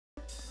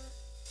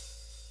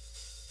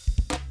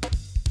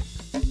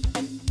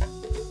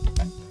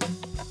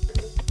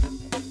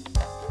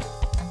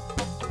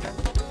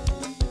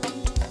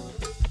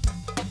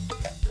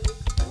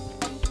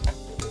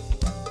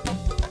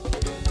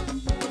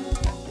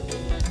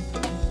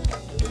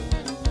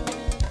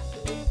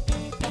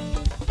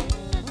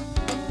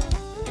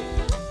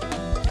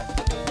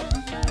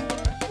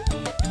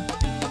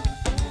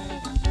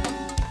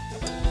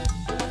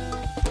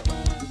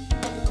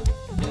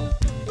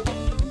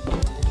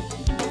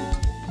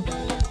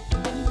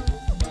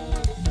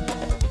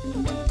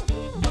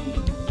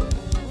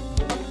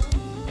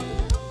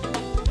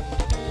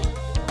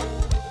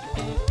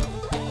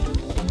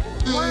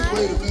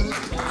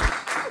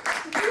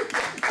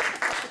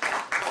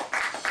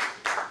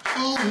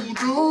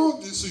Oh,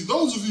 dog. See,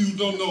 those of you who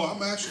don't know,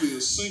 I'm actually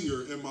a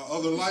singer in my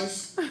other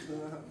life.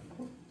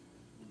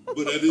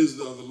 But that is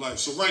the other life.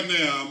 So right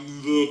now, I'm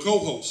the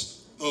co-host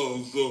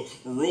of the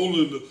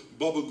Roland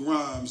Bubba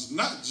Grimes,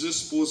 not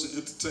just sports and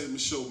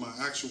entertainment show. My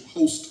actual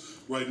host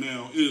right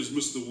now is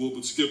Mr.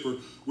 Wilbert Skipper.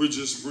 We're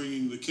just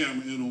bringing the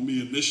camera in on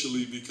me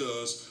initially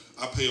because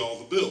I pay all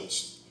the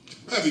bills.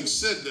 Having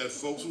said that,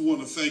 folks, we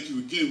want to thank you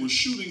again. We're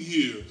shooting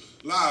here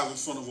live in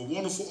front of a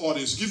wonderful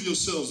audience. Give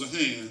yourselves a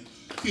hand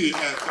here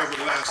at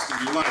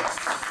Everlasting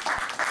Life.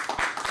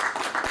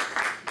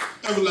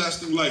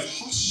 Everlasting Life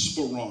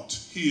Hospital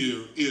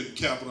here in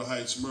Capitol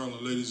Heights,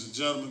 Maryland, ladies and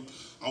gentlemen.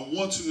 I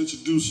want to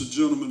introduce a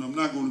gentleman. I'm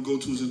not going to go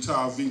to his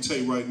entire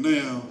vitae right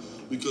now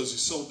because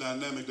he's so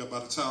dynamic that by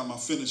the time I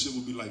finish it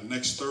will be like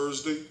next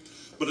Thursday.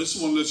 But I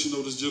just want to let you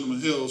know this gentleman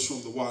hails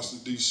from the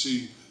Washington,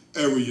 D.C.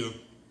 area.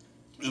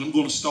 And I'm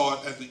going to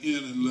start at the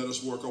end and let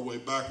us work our way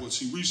backwards.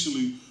 He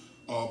recently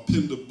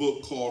penned a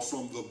book called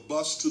From the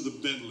Bus to the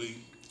Bentley.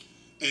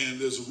 And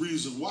there's a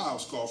reason why it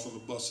was called From the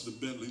Bus to the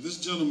Bentley. This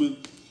gentleman,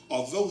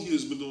 although he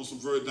has been doing some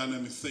very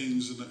dynamic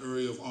things in the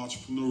area of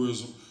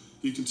entrepreneurism,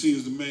 he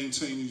continues to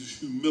maintain his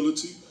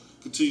humility,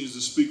 continues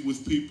to speak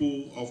with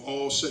people of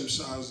all shapes,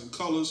 sizes, and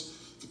colors,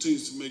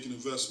 continues to make an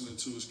investment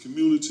into his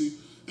community.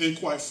 And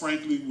quite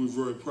frankly, we're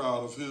very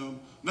proud of him,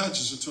 not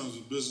just in terms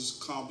of business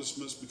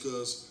accomplishments,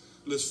 because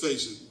let's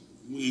face it,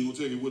 we ain't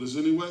gonna take it with us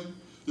anyway.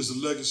 It's a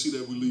legacy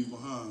that we leave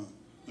behind.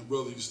 And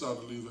brother, you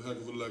start to leave a heck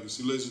of a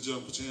legacy. Ladies and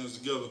gentlemen, put your hands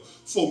together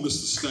for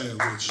Mr. Stan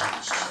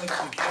Richards. Thank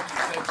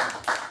you.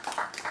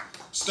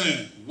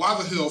 Stan, why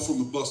the hell From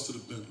the Bus to the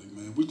Bentley,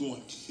 man? We're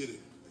going to hit it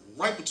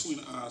right between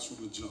the eyes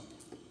from the jump.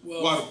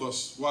 Well, why the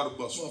bus? Why the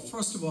bus? Well,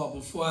 first of all,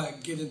 before I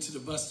get into the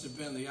bus to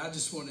the Bentley, I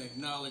just want to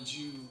acknowledge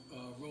you,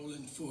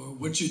 Roland, for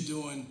what you're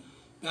doing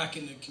back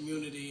in the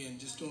community and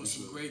just doing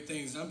some great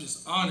things. I'm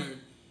just honored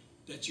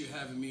that you're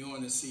having me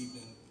on this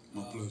evening.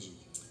 My pleasure.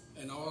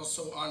 And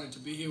also honored to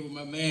be here with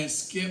my man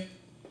Skip,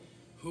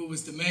 who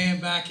was the man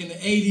back in the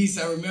 80s.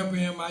 I remember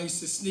him. I used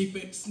to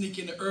sneak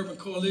in the Urban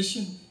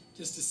Coalition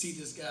just to see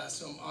this guy,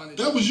 so I'm honored.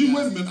 That was you?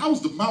 Wait a minute, I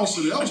was the mouse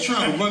there. I was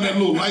trying to run that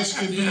little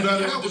light-skinned dude out.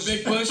 That was the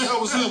big bush. That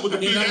was him with the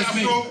big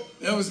afro.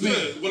 That was me.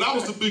 Yeah, when I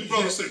was the big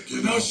brother, said,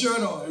 no shirt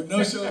on,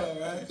 no shirt on,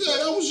 right? Yeah,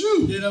 that was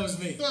you. Yeah, that was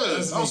me. Yeah,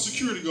 I was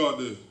security guard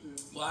there.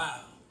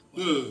 Wow.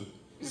 Yeah.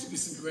 This will be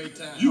some great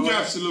time. You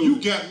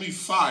got me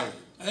fired.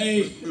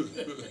 Hey.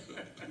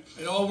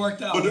 It all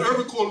worked out. But the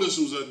Urban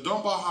Coalition was at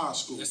Dunbar High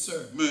School. Yes,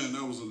 sir. Man,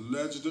 that was a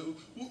legendary.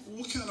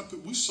 What kind of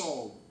people? We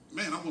saw,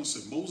 man, I want to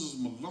say Moses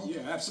Malone.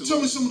 Yeah, absolutely.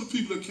 Tell me some of the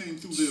people that came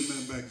through there,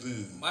 man, back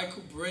then.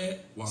 Michael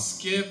Brett, wow.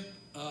 Skip,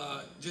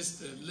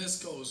 just the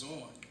list goes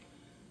on.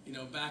 You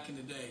know, back in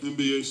the day.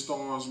 NBA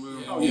stars,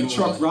 man. Yeah,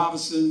 Chuck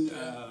Robinson,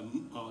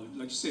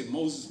 like you said,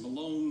 Moses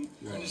Malone,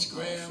 Ernest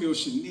Graham, Phil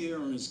Chenier,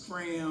 Ernest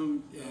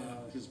Graham,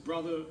 his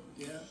brother.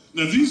 Yeah.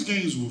 Now these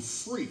games were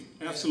free.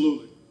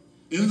 Absolutely.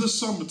 In the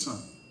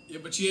summertime. Yeah,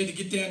 but you had to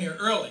get down there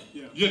early.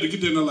 Yeah. You had to get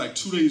there like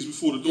 2 days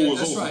before the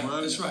doors open,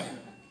 right? That's right.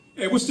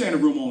 Yeah, we're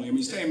standing room only. I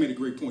mean, Stan made a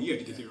great point. You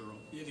had to get there early.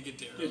 You had to get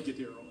there early. You had to get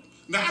there early.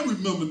 Now I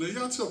remember that.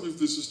 Y'all tell me if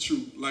this is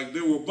true. Like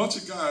there were a bunch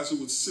of guys who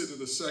would sit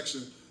in a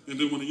section, and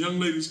then when the young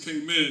ladies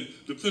came in,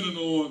 depending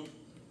on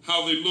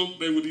how they looked,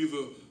 they would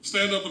either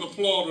stand up and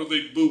applaud or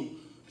they'd boo.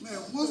 Man,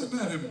 wasn't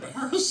that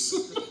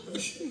embarrassing?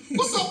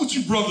 What's up with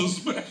you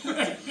brothers, man?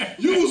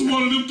 You was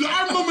one of them.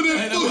 I remember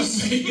that. That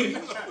was me.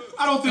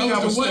 I don't think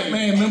that was the what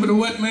man. Remember the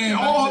what man?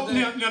 Now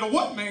the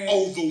what man?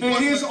 Oh, the what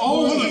man. His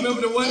own.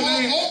 Remember the what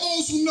man? All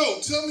those who know,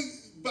 tell me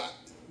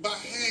by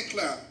hand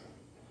clap.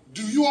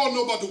 Do you all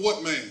know about the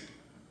what man?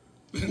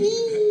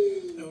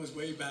 Ooh. That was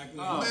way back then.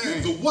 Oh,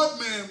 man, the what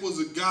man was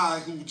a guy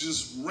who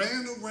just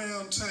ran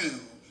around town.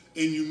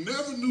 And you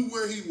never knew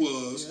where he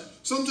was. Yeah.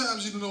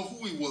 Sometimes you didn't know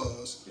who he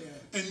was.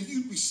 Yeah. And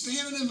you'd be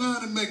standing in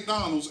line at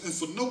McDonald's, and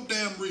for no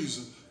damn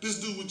reason, this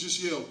dude would just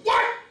yell,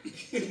 "What?"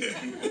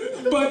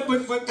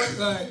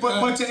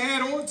 but to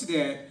add on to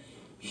that,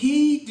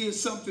 he did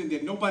something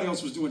that nobody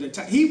else was doing at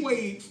that time. He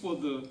waited for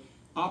the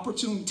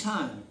opportune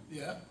time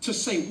to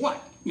say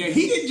what. Now,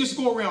 he didn't just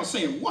go around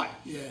saying what.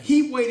 Yeah.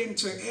 He waited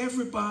until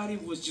everybody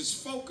was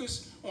just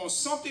focused on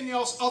something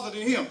else other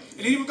than him. And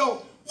then he would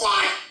go,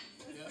 "What?"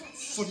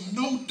 For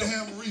no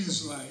damn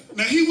reason. Right.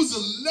 Now, he was a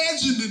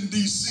legend in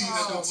D.C.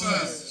 at the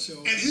time. Sure.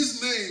 And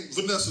his name,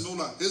 Vanessa, no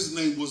lie, his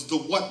name was the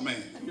What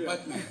Man. Yeah.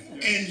 What Man.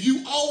 And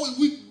you always,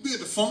 we'd be at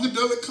the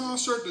Funkadelic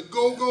concert, the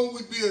Go-Go,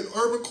 we'd be at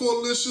Urban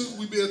Coalition,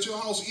 we'd be at your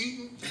house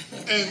eating.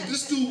 And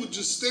this dude would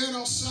just stand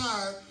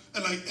outside,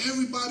 and like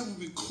everybody would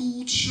be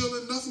cool,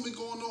 chilling, nothing be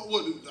going on.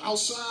 What,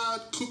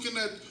 outside, cooking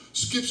at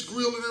Skip's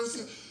Grill and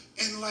everything.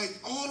 And like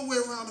all the way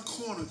around the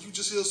corner, you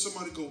just hear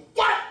somebody go,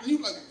 "What?" And you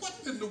like, "What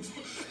in the?"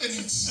 And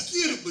he'd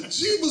scared the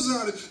bejeebers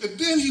out of it. And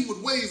then he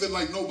would wave at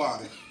like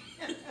nobody.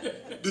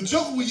 The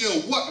Joker would yell,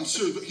 "What?" I'm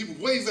sure, but he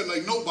would wave at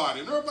like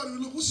nobody. And everybody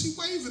would look, "What's he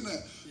waving at?"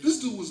 Yeah. This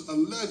dude was a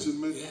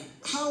legend, man. Yeah.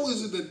 How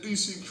is it that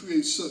DC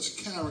creates such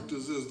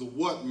characters as the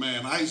What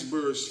Man,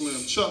 Iceberg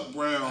Slim, Chuck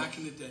Brown, back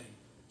in the day,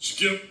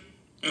 Skip,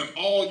 and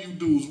all you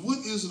do is, what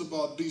is it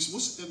about DC?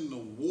 What's in the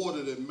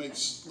water that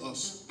makes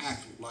us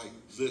act like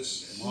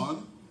this,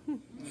 man?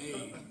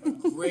 Hey,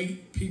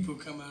 great people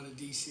come out of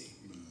DC.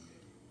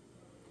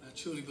 I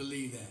truly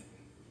believe that.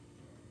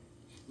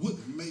 What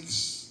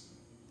makes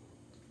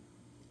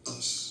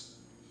us,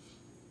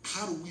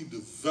 how do we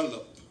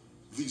develop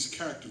these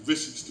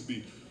characteristics to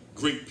be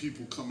great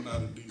people coming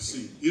out of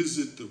DC? Is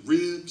it the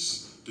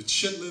ribs, the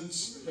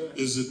chitlins?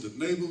 Is it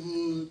the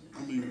neighborhood?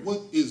 I mean,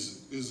 what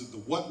is it? Is it the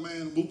what,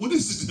 man? What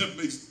is it that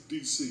makes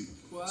DC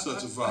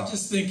such a vibe? I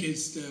just think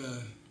it's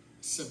the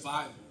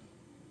survival.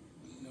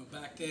 You know,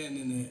 back then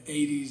in the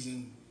 80s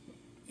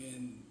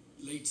and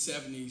late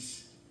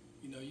 70s,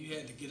 you know, you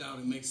had to get out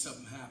and make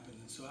something happen.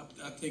 And so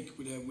I think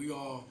that we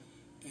all,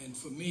 and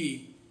for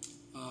me,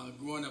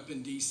 growing up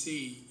in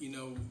D.C., you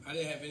know, I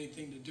didn't have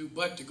anything to do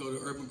but to go to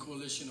Urban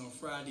Coalition on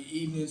Friday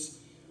evenings,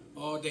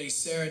 all day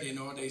Saturday and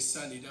all day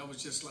Sunday. That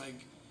was just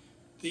like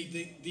the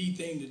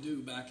thing to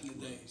do back in the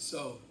day.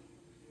 So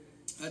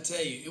I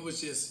tell you, it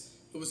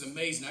was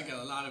amazing. I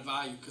got a lot of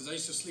value because I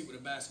used to sleep with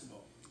a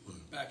basketball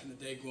back in the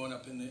day growing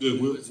up in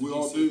the we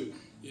all did.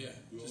 Yeah,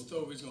 just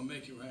thought we was going to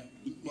make it, right?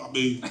 I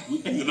mean,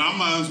 in our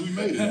minds, we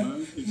made it,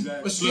 man.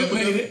 Exactly. But Skip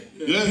made it.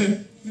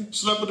 Yeah.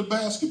 Slept with the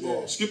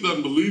basketball. Skip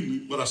doesn't believe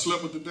me, but I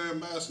slept with the damn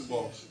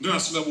basketball. Then I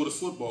slept with a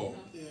football.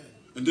 Yeah.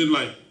 And then,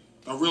 like,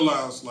 I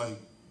realized, like,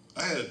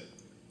 I had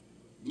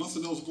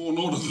nothing else going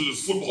on other than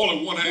football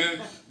in one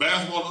hand,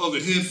 basketball in the other,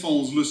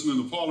 headphones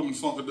listening to Parliament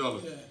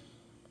Funkadelic. Yeah.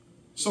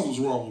 Something was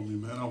wrong with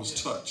me, man. I was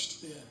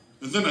touched. Yeah.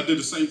 And then I did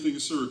the same thing in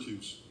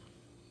Syracuse.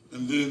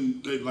 And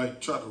then they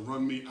like tried to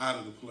run me out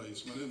of the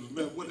place.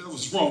 Man,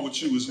 whatever's wrong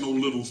with you is no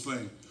little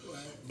thing. Right.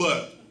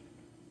 But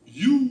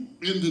you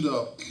ended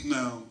up,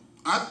 now,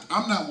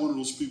 I'm not one of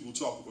those people who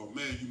talk about,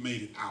 man, you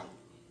made it out,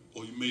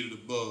 or you made it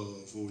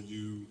above, or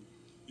you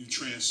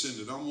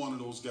transcended. I'm one of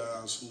those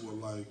guys who are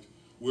like,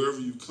 wherever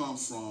you come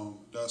from,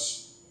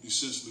 that's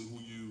essentially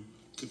who you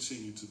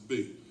continue to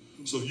be.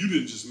 So you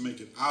didn't just make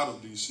it out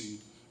of D.C.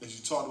 As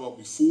you talked about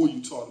before,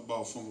 you talked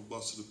about from a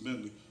bus to the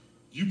Bentley.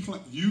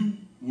 You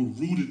were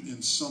rooted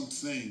in some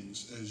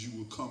things as you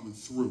were coming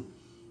through.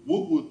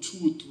 What were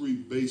 2 or 3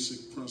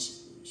 basic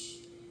principles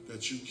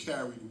that you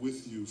carried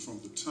with you from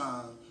the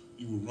time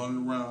you were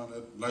running around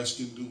that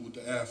light-skinned dude with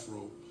the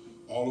afro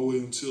all the way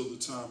until the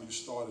time you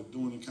started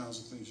doing the kinds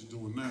of things you're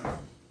doing now?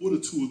 What are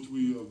 2 or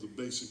 3 of the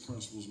basic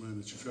principles, man,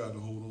 that you tried to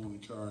hold on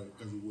and carry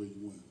everywhere you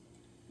went?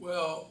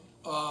 Well,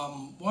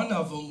 one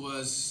of them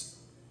was,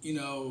 you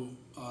know,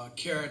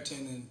 character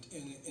and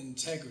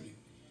integrity.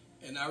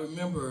 And I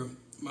remember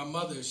my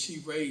mother,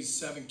 she raised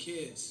 7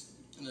 kids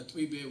in a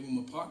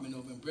 3-bedroom apartment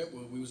over in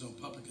Brentwood. We was on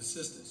public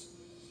assistance.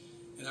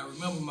 And I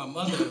remember my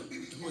mother,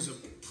 who was a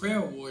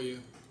prayer warrior,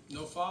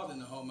 no father in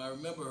the home. I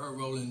remember her,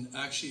 Roland,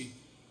 actually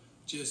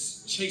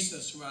just chasing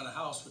us around the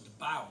house with the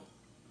Bible.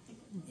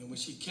 And when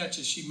she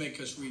catches, she make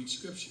us read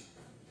scripture.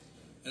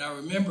 And I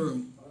remember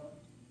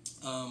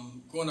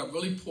growing up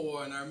really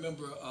poor, and I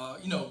remember,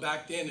 you know,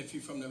 back then, if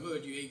you're from the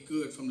hood, you ate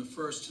good from the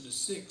 1st to the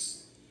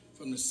 6th.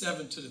 From the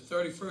 7th to the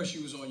 31st,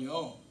 you was on your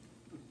own.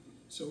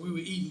 So we were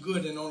eating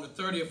good, and on the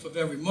 30th of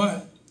every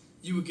month,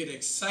 you would get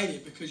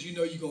excited because you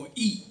know you're going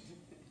to eat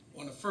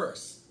on the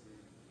 1st.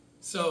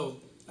 So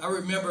I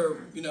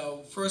remember, you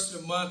know, 1st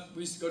of the month,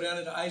 we used to go down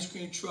to the ice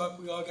cream truck.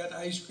 We all got the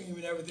ice cream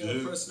and everything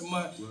on the 1st of the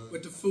month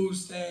with the food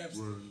stamps.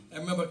 I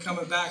remember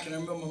coming back, and I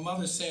remember my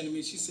mother saying to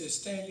me, she said,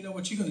 Stan, you know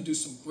what, you're going to do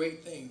some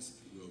great things.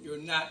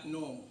 You're not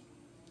normal.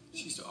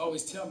 She used to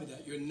always tell me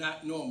that, you're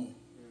not normal.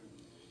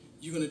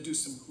 You're going to do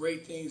some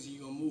great things, and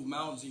you're going to move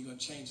mountains, and you're going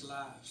to change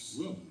lives.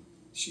 Really?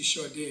 She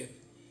sure did.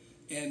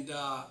 And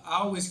I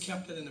always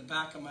kept it in the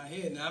back of my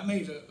head. Now, I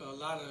made a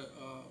lot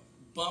of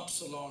bumps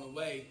along the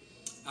way.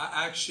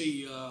 I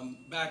actually,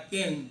 back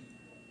then,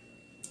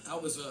 I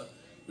was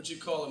what you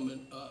call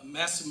a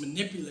massive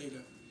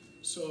manipulator.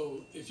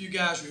 So if you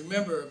guys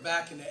remember,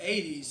 back in the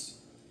 80s,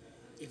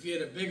 if you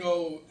had a big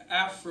old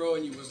afro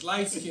and you was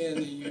light-skinned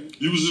and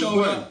you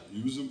showed up.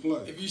 You was in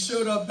play. If you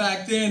showed up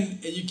back then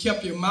and you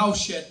kept your mouth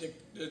shut,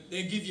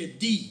 they'd give you a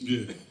D.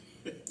 Yeah.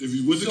 If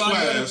you went to class. So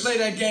I had to play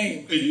that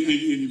game. And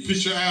you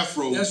pitch your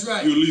afro. That's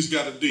right. You at least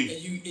got a D.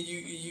 And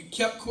you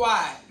kept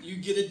quiet, you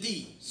get a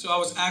D. So I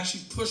was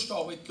actually pushed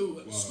all the way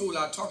through school.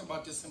 I talk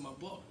about this in my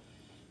book.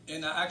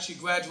 And I actually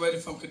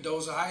graduated from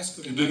Cardozo High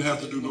School. And didn't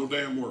have to do no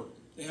damn work.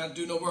 Didn't have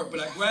to do no work.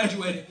 But I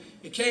graduated.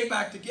 It came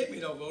back to get me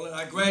though, Roland.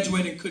 I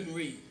graduated and couldn't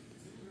read.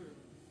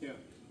 Yeah.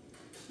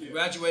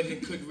 Graduated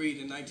and couldn't read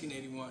in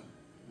 1981.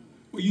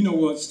 Well, you know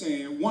what,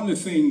 Stan? One of the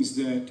things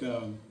that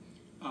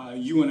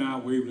you and I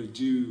were able to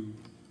do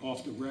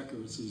off the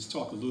records is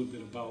talk a little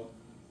bit about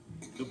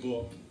the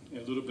book and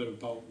a little bit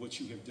about what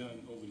you have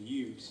done over the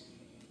years.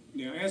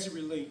 Now, as it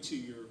relates to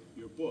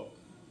your book,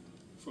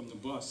 From the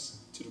Bus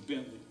to the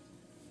Bentley,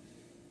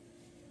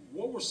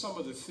 what were some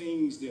of the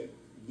things that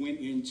went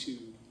into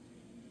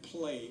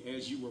play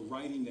as you were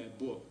writing that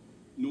book,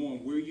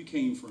 knowing where you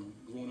came from,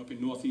 growing up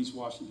in Northeast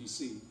Washington,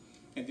 D.C.,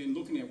 and then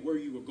looking at where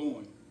you were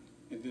going?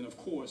 And then, of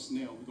course,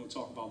 now we're going to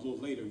talk about a little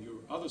later your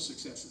other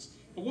successes.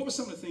 But what were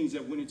some of the things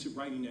that went into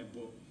writing that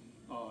book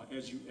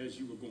as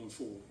you were going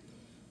forward?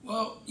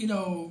 Well, you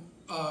know,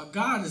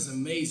 God is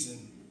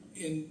amazing,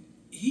 and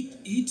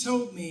He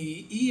told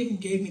me, He even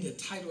gave me the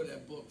title of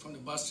that book, From the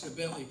Bus to the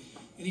Bentley,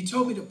 and He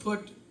told me to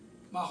put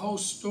my whole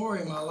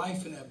story, my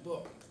life in that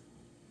book.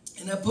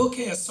 And that book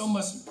has so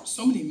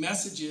many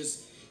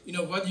messages. You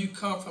know, whether you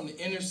come from the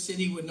inner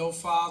city with no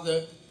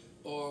father,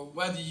 or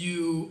whether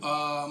you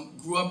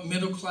grew up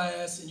middle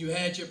class and you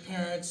had your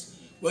parents,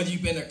 whether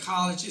you've been to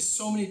college, it's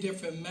so many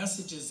different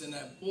messages in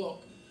that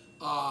book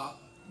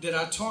that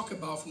I talk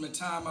about from the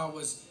time I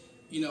was,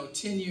 you know,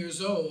 10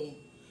 years old,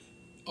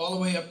 all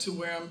the way up to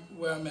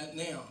where I'm at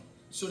now.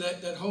 So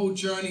that whole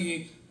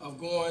journey of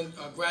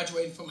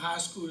graduating from high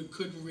school that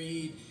couldn't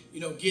read, you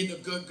know, getting a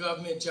good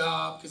government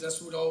job, because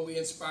that's what all we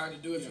inspired to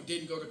do if you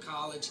didn't go to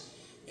college,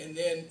 and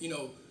then, you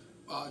know,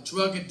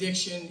 drug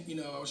addiction. You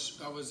know,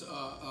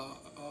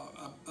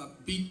 I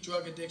beat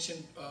drug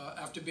addiction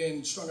after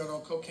being strung out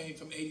on cocaine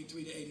from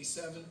 83 to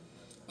 87,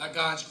 by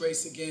God's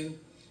grace again.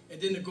 And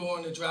then to go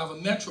on to drive a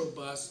metro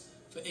bus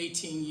for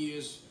 18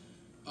 years,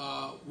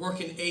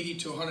 working 80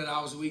 to 100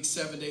 hours a week,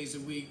 7 days a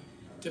week,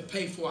 to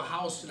pay for a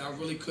house that I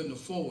really couldn't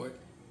afford,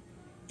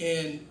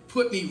 and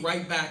put me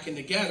right back in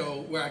the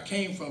ghetto where I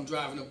came from,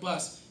 driving a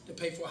bus to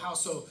pay for a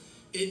house. So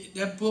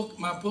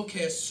my book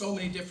has so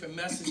many different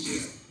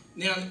messages.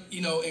 Now,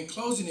 you know, in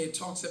closing, it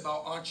talks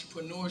about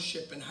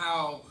entrepreneurship and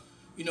how,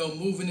 you know,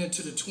 moving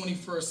into the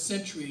 21st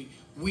century,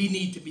 we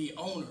need to be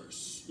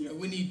owners. You know,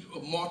 we need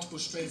multiple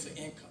streams of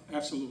income.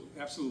 Absolutely,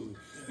 absolutely.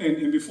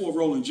 And before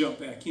Roland jump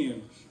back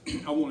in,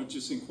 I want to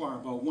just inquire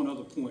about one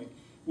other point.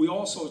 We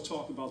also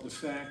talk about the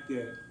fact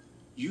that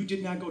you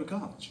did not go to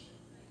college.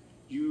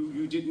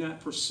 You did not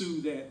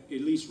pursue that,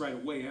 at least right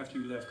away after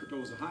you left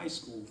Cardozo High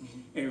School.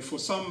 And for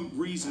some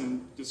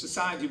reason, the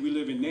society we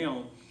live in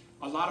now,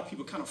 a lot of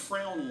people kind of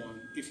frown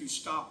on if you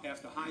stop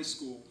after high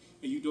school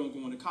and you don't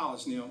go into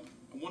college. Now,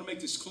 I want to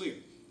make this clear.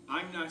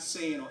 I'm not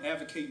saying or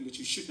advocating that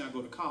you should not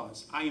go to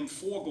college. I am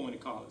for going to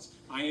college.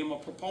 I am a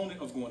proponent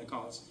of going to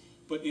college.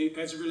 But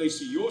as it relates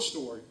to your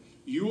story,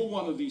 you were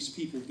one of these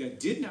people that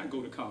did not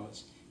go to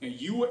college, and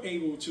you were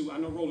able to, I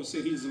know Roland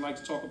said he doesn't like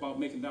to talk about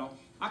making down.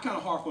 I kind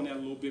of harp on that a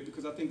little bit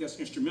because I think that's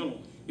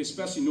instrumental,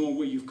 especially knowing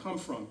where you've come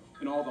from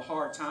and all the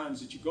hard times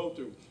that you go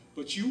through.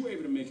 But you were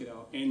able to make it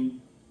out, and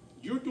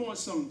you're doing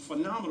some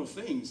phenomenal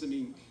things. I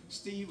mean,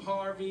 Steve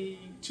Harvey,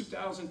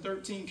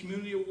 2013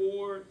 Community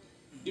Award,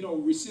 you know,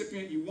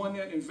 recipient, you won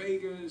that in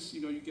Vegas.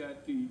 You know, you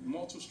got the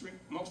multiple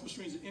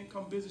streams of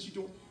income business you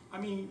do. I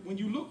mean, when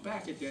you look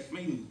back at that, I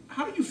mean,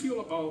 how do you feel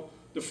about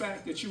the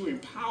fact that you were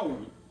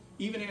empowering,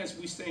 even as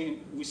we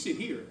sit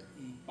here,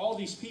 all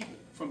these people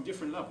from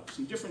different levels,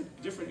 from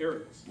different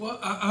areas? Well,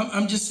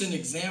 I'm just an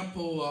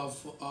example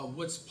of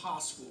what's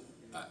possible.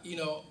 You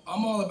know,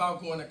 I'm all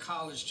about going to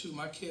college too.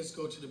 My kids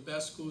go to the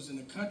best schools in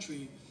the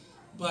country,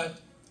 but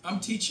I'm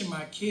teaching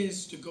my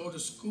kids to go to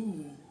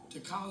school, to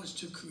college,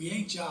 to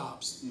create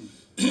jobs.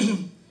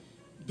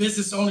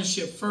 Business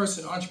ownership first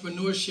and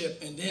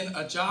entrepreneurship, and then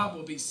a job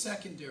will be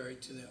secondary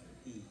to them.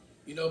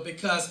 You know,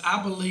 because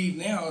I believe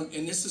now,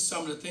 and this is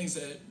some of the things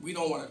that we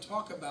don't want to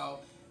talk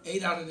about,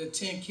 8 out of the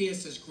 10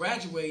 kids that's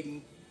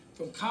graduating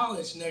from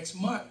college next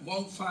month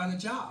won't find a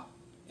job.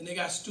 And they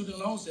got student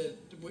loans that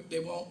they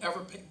won't ever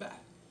pay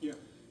back. Yeah.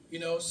 You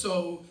know,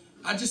 so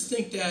I just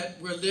think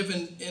that we're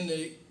living in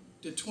the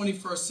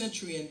 21st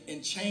century,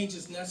 and change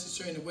is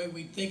necessary in the way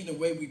we think, and the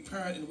way we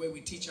parent, and the way we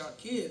teach our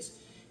kids,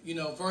 you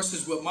know,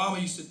 versus what Mama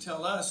used to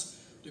tell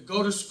us, to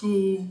go to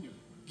school,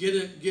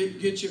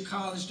 get your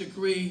college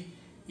degree,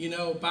 you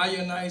know, buy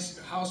your nice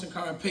house and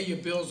car and pay your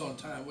bills on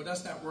time. Well,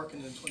 that's not working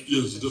in the 21st century.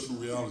 Yeah, it's a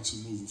different reality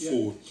moving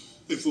forward.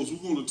 Hey, folks,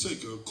 we're going to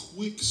take a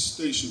quick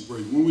station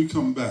break. When we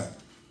come back,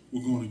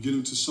 we're going to get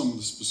into some of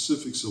the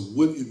specifics of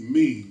what it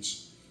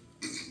means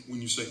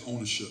when you say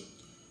ownership.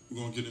 We're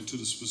going to get into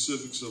the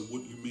specifics of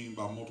what you mean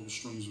by multiple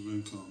streams of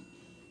income.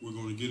 We're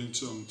going to get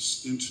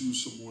into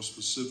some more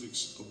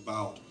specifics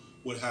about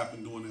what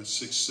happened during that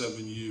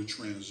 6-7 year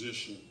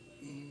transition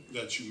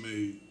that you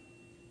made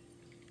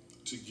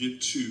to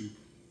get to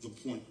the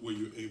point where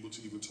you're able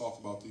to even talk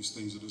about these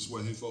things in this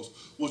way. Hey, folks,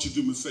 why don't you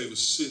do me a favor,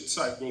 sit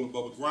tight, Roland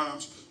Bubba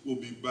Grimes. We'll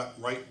be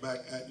right back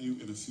at you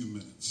in a few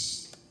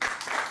minutes.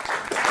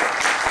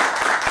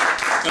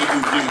 Thank you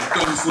again.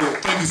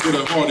 Thank you for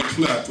that hearty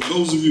clap. For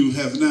those of you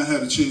who have not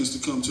had a chance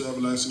to come to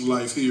Everlasting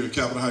Life here in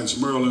Capitol Heights,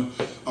 Maryland,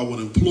 I would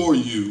implore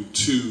you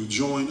to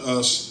join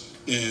us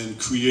in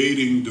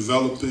creating,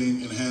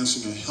 developing,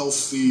 enhancing a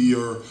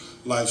healthier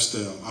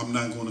lifestyle. I'm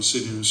not going to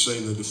sit here and say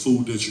that the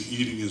food that you're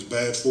eating is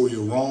bad for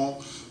you or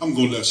wrong. I'm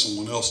going to let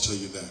someone else tell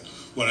you that.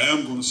 What I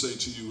am going to say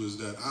to you is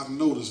that I've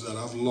noticed that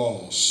I've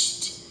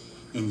lost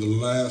in the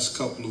last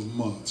couple of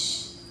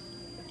months.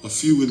 A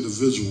few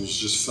individuals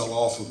just fell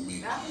off of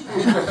me.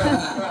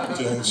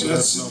 Okay, so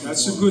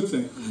that's a good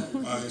thing.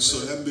 All right,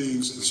 so that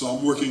means, so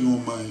I'm working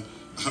on my,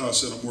 how do I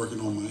say, I'm working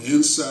on my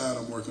inside,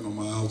 I'm working on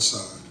my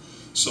outside.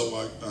 So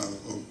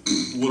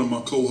one of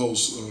my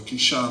co-hosts,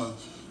 Kishana,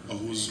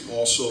 who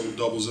also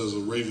doubles as a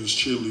Ravens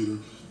cheerleader,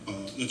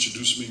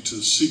 introduced me to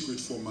the secret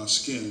for my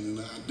skin. And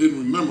I didn't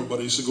remember, but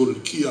I used to go to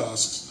the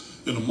kiosks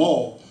in the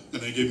mall,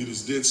 and they gave me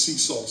this dead sea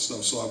salt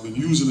stuff. So I've been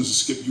using it as a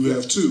skip. You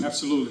have too.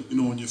 Absolutely.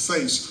 You know, on your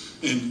face.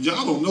 And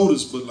y'all don't know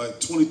this, but like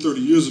 20,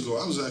 30 years ago,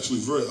 I was actually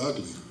very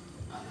ugly.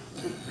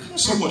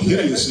 Somewhat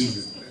hideous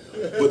even.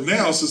 But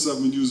now, since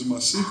I've been using my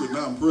secret,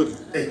 now I'm pretty.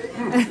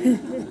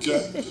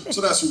 Okay? So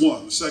that's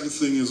one. The second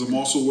thing is I'm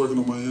also working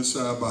on my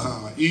inside by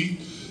how I eat.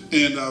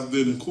 And I've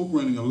been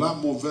incorporating a lot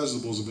more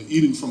vegetables. I've been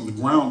eating from the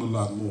ground a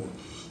lot more.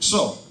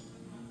 So,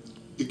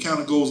 it kind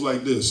of goes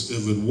like this.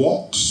 If it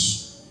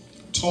walks,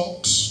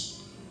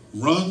 talks,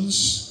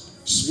 runs,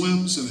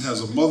 swims, and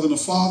has a mother and a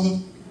father,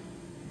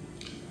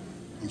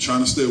 I'm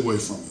trying to stay away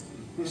from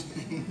it.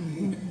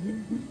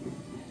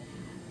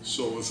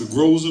 So if it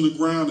grows in the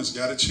ground, it's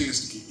got a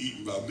chance to get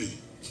eaten by me.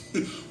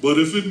 But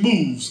if it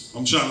moves,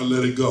 I'm trying to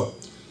let it go.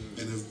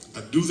 And if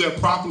I do that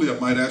properly, I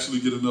might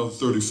actually get another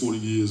 30, 40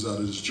 years out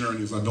of this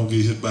journey if I don't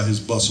get hit by his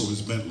bus or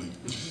his Bentley.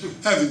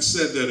 Having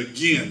said that,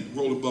 again,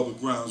 Roland Bubba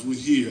Grimes, we're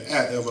here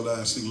at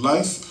Everlasting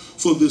Life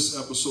for this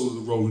episode of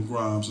the Roland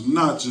Grimes, and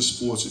not just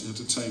sports and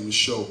entertainment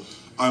show.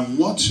 I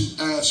want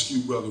to ask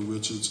you, Brother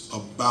Richards,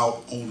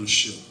 about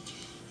ownership.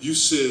 You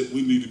said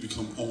we need to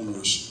become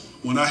owners.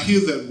 When I hear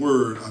that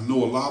word, I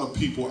know a lot of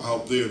people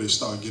out there, they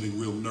start getting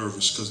real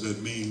nervous because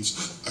that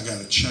means I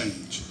got to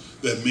change.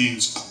 That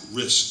means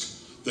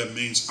risk. That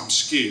means I'm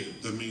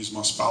scared. That means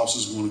my spouse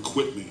is going to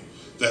quit me.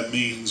 That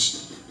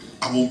means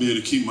I won't be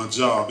able to keep my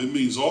job. It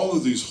means all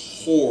of these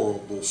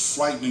horrible,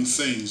 frightening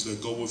things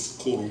that go with,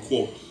 quote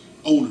unquote,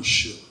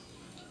 ownership.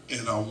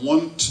 And I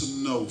want to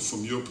know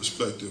from your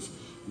perspective,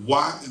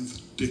 why in the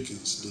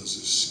dickens does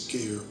it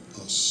scare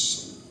us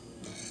so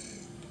bad?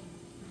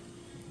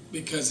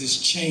 Because it's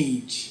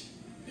change,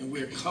 and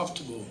we're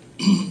comfortable.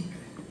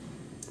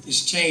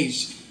 It's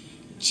change.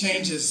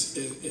 Change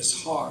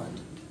is hard.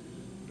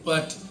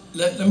 But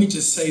let me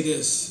just say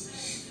this.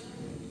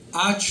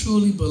 I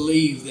truly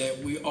believe that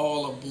we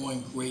all are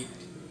born great.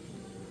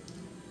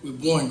 We're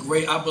born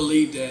great. I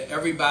believe that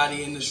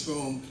everybody in this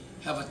room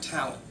have a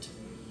talent.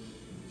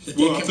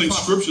 Well, I think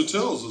Scripture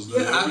tells us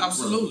that. Yeah,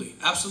 absolutely,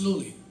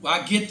 absolutely. Well,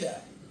 I get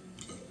that.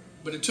 Okay.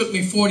 But it took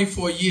me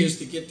 44 years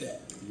to get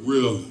that.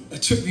 Really?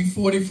 It took me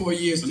 44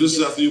 years to get that. And this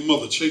is after your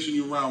mother chasing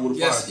you around with a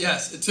Bible?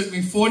 Yes, it took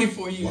me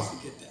 44 years to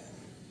get that.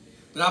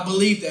 But I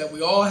believe that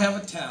we all have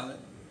a talent,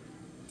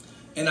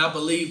 and I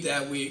believe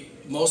that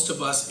most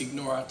of us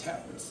ignore our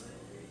talents.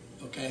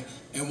 Okay?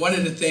 And one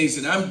of the things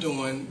that I'm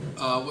doing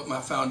with my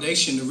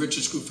foundation, the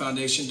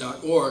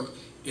richardsgroupfoundation.org,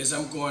 is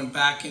I'm going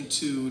back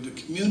into the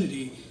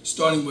community,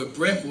 starting with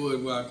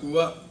Brentwood, where I grew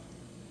up,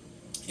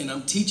 and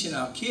I'm teaching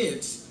our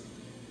kids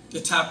to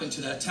tap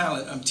into that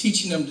talent. I'm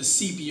teaching them to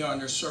see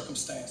beyond their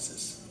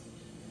circumstances.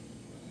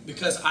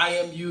 Because I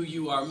am you,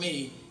 you are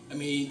me. I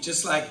mean,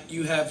 just like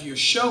you have your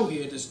show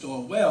here that's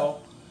doing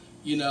well,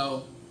 you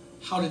know,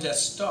 how did that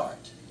start?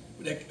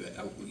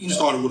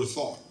 Started with a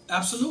thought.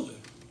 Absolutely.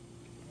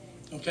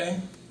 Okay?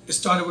 It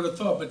started with a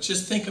thought, but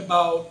just think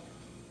about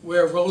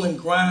where Roland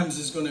Grimes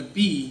is going to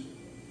be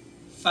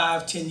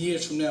 5, 10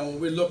 years from now when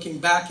we're looking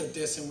back at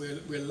this and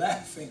we're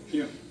laughing.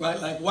 Yeah.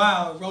 Right? Like,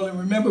 wow, Roland,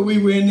 remember we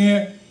were in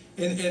there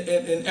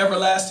in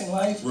everlasting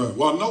life? Right.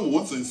 Well, I know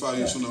one thing, 5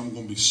 years from now I'm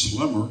going to be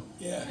slimmer.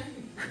 Yeah.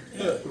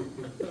 Yeah.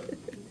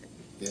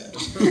 Yeah.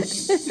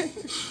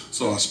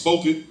 So I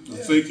spoke it, I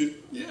think it.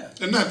 Yeah.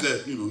 And not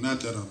that, not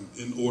that I'm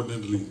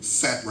inordinately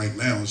fat right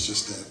now. It's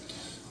just that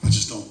I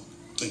just don't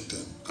think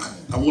that.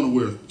 I want to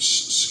wear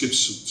skip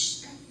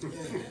suits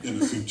in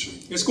the future.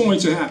 It's going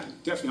to happen,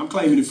 definitely. I'm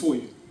claiming it for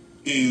you.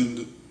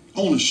 And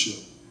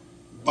ownership,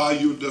 by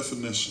your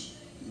definition,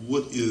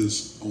 what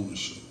is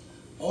ownership?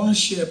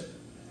 Ownership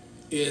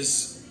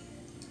is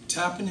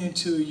tapping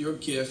into your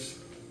gift,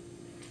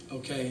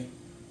 okay,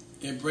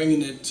 and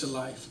bringing it to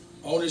life.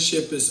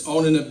 Ownership is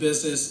owning a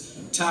business,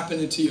 tapping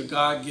into your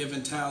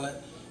God-given talent,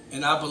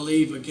 and I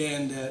believe,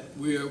 again, that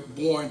we're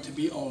born to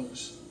be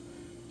owners,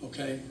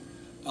 okay?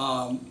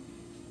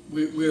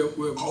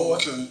 We're born.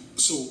 Okay,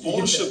 so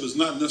ownership is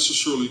not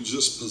necessarily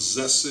just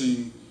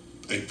possessing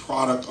a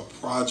product, a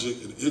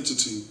project, an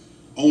entity.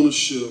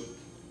 Ownership,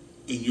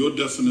 in your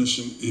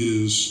definition,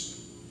 is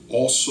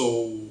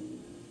also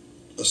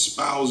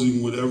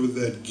espousing whatever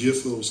that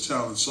gift, those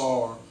talents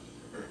are,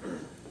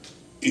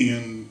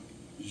 and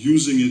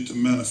using it to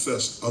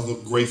manifest other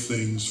great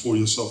things for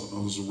yourself and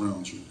others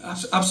around you.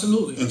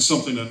 Absolutely. And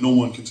something that no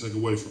one can take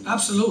away from you.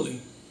 Absolutely.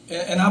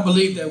 And I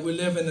believe that we're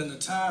living in a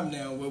time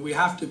now where we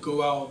have to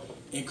go out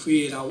and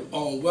create our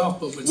own wealth.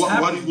 But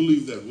why do you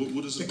believe that?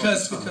 What is it about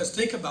the time? Because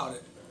think about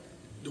it.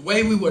 The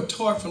way we were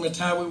taught from the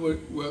time we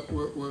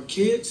were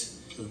kids,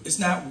 okay, it's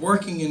not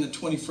working in the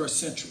 21st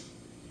century.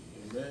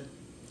 Amen.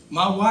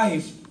 My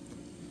wife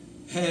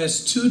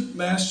has 2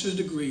 master's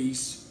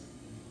degrees,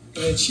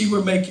 and she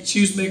was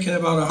making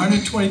about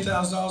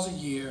 $120,000 a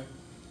year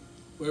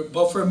with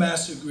both her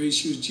master's degrees.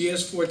 She was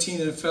GS-14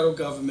 in the federal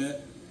government.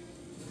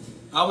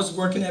 I was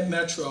working at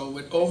Metro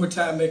with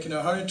overtime, making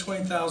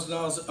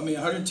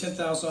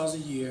 $110,000 a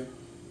year,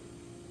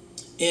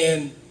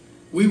 and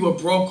we were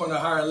broke on a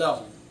higher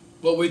level.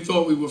 But we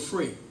thought we were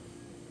free.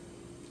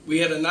 We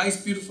had a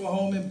nice, beautiful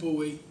home in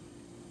Bowie,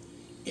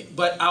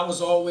 but I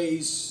was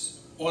always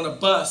on a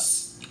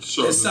bus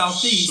in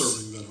Southeast.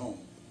 Serving that home.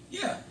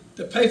 Yeah,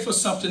 to pay for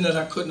something that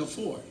I couldn't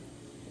afford.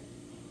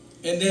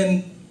 And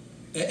then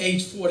at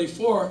age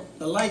 44,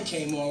 the light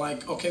came on,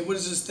 like, okay, what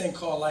is this thing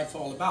called life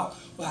all about?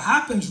 What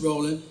happens,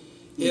 Roland,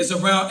 is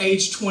around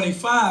age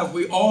 25,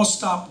 we all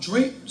stop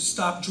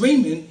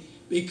dreaming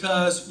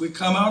because we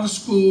come out of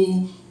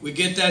school, we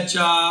get that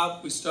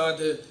job, we start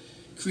to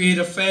create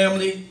a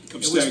family, and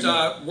we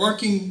start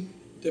working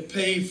to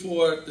pay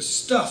for the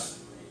stuff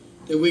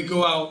that we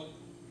go out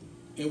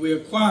and we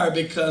acquire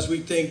because we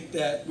think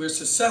that we're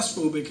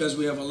successful because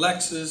we have a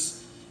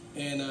Lexus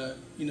and a,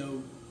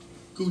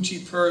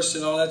 Gucci purse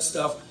and all that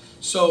stuff.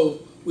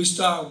 So we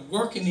start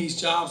working these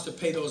jobs to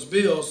pay those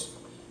bills,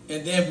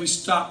 and then we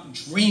stop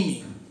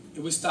dreaming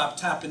and we stop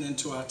tapping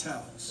into our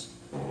talents.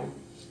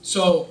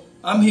 So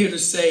I'm here to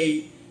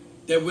say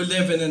that we're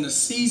living in a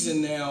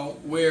season now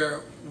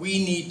where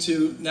we need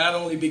to not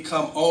only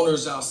become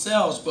owners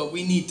ourselves, but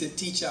we need to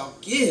teach our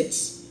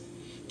kids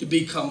to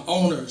become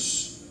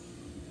owners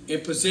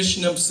and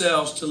position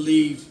themselves to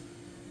leave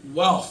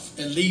wealth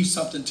and leave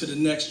something to the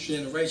next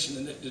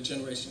generation, the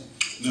generation.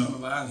 Now,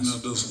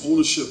 does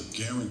ownership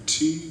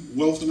guarantee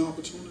wealth and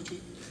opportunity?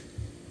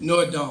 No,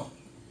 it don't.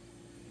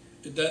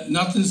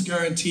 Nothing's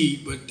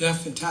guaranteed but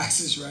death and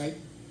taxes, right?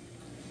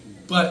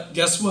 But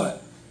guess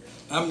what?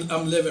 I'm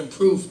living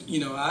proof.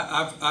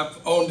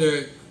 I've owned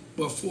it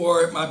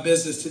before my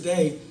business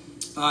today.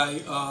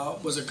 I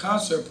was a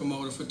concert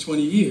promoter for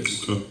 20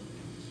 years. Okay.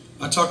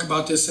 I talk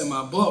about this in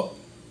my book.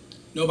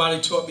 Nobody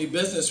taught me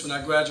business when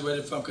I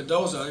graduated from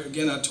Cardozo.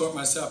 Again, I taught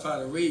myself how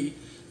to read.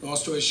 Long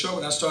story short,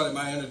 when I started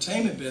my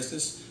entertainment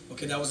business,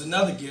 okay, that was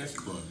another gift.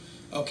 Right.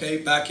 Okay,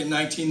 back in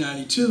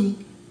 1992,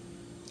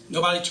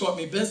 nobody taught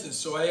me business.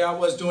 So here I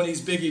was doing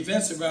these big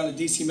events around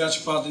the DC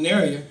metropolitan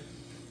area,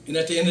 and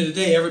at the end of the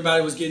day,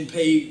 everybody was getting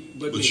paid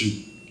but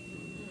me.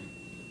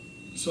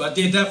 So I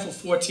did that for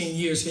 14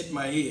 years, hitting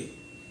my head.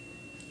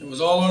 It was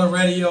all on the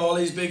radio, all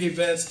these big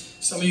events.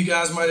 Some of you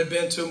guys might have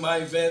been to my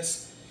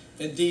events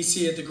in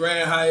DC at the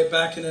Grand Hyatt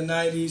back in the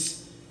 90s.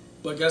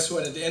 But guess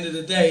what? At the end of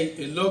the day,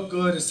 it looked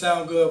good, it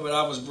sounded good, but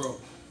I was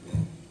broke.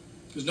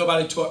 Because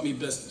nobody taught me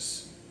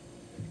business.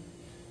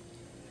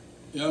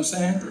 You know what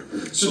I'm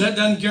saying? So that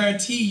doesn't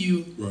guarantee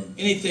you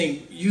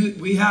anything.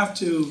 We have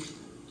to...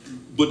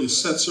 But it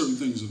sets certain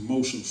things in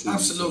motion for you.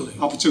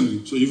 Absolutely.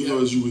 Opportunity. So even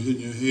though as you were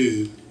hitting your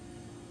head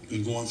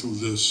and going through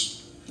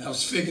this... I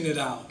was figuring it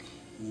out.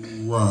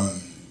 Right.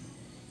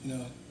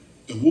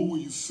 And what were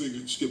you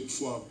figuring, Skip,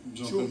 before I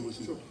jump in with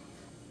you? Sure.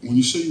 When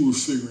you say you were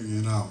figuring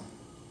it out,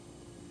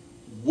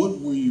 what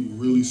were you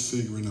really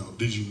figuring out?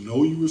 Did you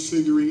know you were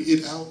figuring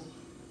it out?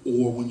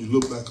 Or when you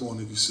look back on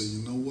it, you say,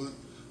 you know what?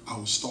 I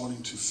was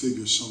starting to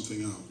figure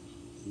something out.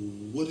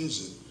 What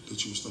is it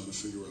that you were starting to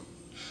figure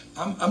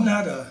out? I'm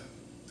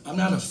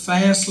not a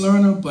fast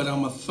learner, but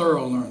I'm a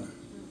thorough learner.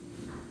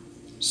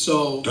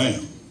 So,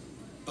 damn.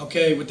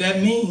 Okay, what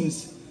that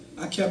means,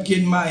 I kept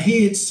getting my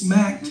head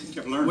smacked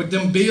with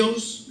them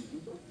bills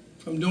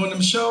from doing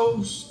them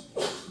shows,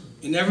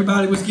 and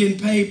everybody was getting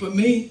paid but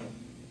me.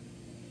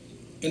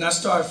 And I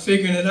started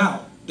figuring it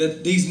out,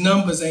 that these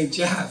numbers ain't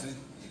jiving.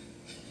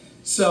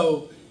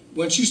 So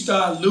once you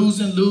start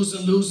losing,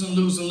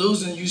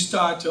 you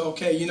start to,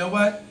 okay, you know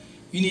what?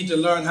 You need to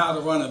learn how to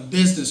run a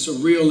business, a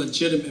real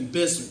legitimate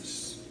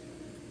business.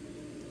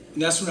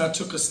 And that's when I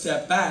took a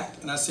step back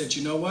and I said,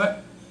 you know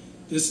what?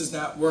 This is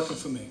not working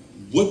for me.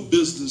 What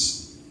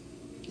business,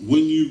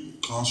 when you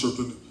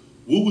concerted,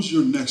 what was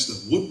your next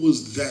step? What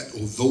was that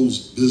or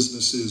those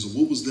businesses, or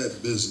what was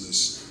that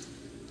business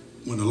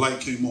when the light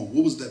came on?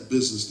 What was that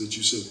business that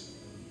you said,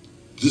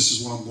 this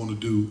is what I'm going to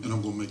do and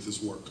I'm going to make this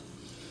work?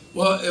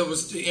 Well, it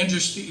was the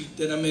industry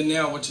that I'm in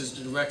now, which is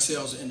the direct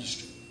sales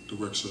industry.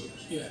 Direct sales.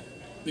 Yeah,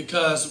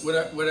 because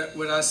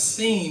what I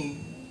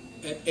seen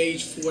at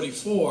age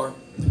 44,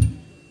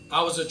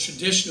 I was a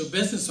traditional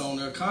business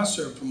owner, a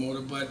concert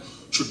promoter, but...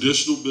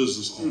 Traditional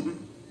business owner.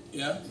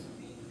 Yeah.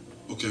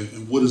 Okay,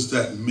 and what does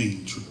that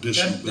mean,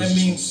 traditional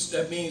business?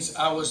 That means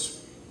I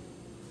was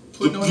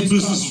putting on these concerts. The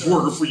business was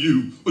working for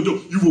you. But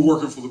no, you were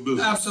working for the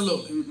business.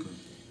 Absolutely. Okay.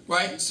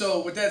 Right? So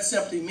what that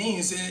simply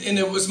means, and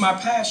it was my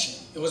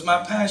passion. It was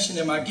my passion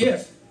and my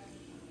gift.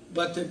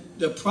 But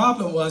the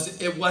problem was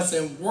it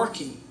wasn't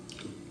working.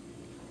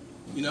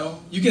 You know?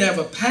 You can have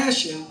a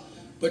passion,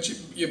 but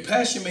your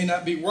passion may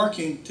not be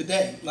working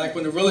today. Like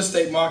when the real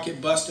estate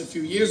market busted a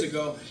few years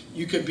ago,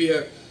 you could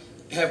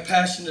have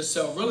passion to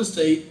sell real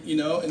estate, you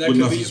know, and that but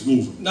could nothing's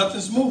moving.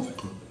 Nothing's moving.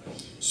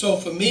 So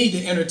for me,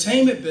 the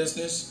entertainment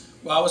business,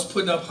 where I was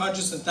putting up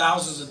hundreds and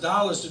thousands of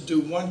dollars to do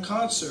one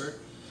concert,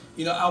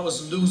 you know, I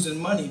was losing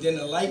money. Then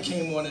the light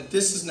came on that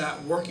this is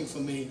not working for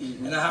me,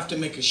 and I have to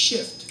make a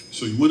shift.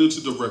 So you went into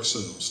direct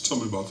sales. Tell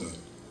me about that.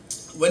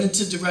 Went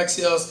into direct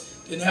sales,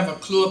 didn't have a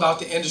clue about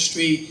the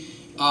industry.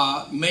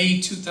 May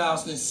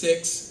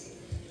 2006,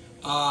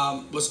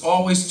 was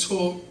always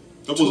told.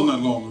 That wasn't that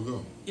long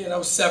ago. Yeah, that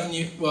was 7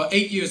 years, well,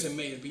 8 years in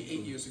May, it'd be 8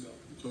 years ago.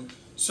 Okay.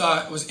 So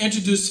I was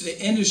introduced to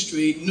the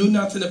industry, knew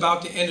nothing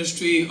about the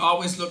industry,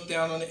 always looked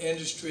down on the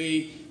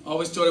industry,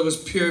 always thought it was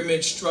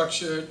pyramid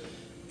structured,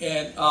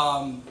 and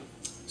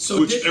so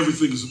which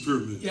everything is a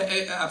pyramid.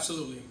 Yeah,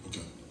 absolutely.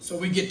 Okay. So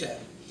we get that.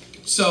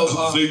 So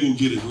they will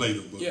get it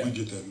later, but yeah, we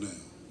get that now.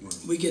 Right.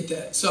 We get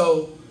that.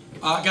 So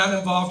I got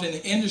involved in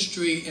the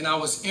industry, and I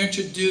was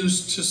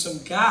introduced to some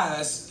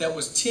guys that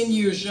was 10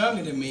 years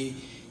younger than me,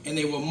 and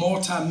they were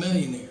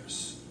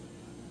multi-millionaires.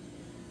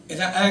 And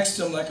I asked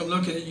them, like I'm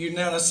looking at you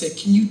now, and I said,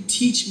 can you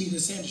teach me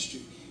this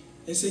industry?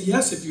 They said,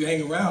 yes, if you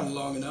hang around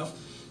long enough.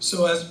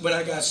 So when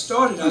I got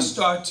started, I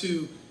started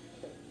to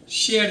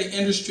share the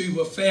industry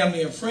with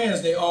family and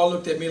friends. They all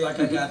looked at me like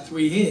I got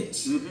 3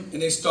 heads,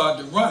 and they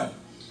started to run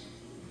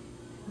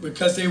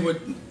because they were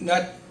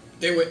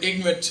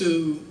ignorant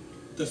to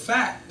the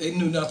fact. They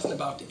knew nothing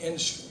about the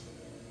industry.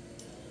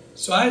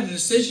 So I had a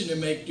decision to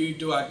make: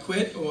 do I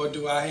quit or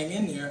do I hang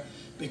in there?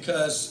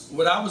 Because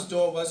what I was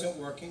doing wasn't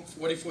working.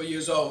 44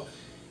 years old.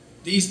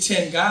 These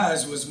 10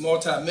 guys was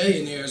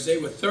multi-millionaires. They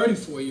were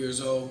 34 years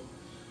old.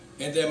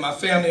 And then my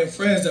family and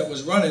friends that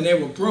was running, they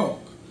were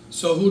broke.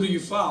 So who do you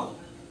follow?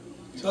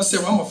 So I said,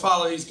 well, I'm going to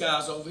follow these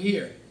guys over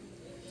here.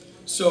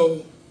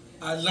 So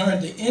I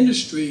learned the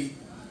industry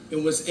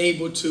and was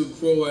able to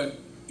grow an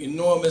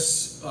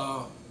enormous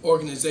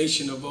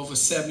organization of over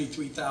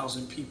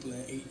 73,000 people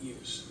in 8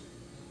 years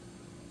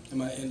in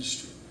my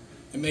industry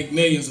and make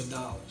millions of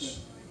dollars.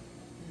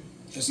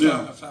 And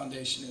start my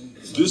foundation.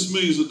 This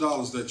millions of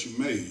dollars that you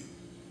made,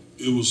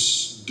 it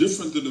was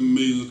different than the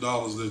millions of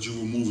dollars that you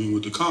were moving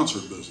with the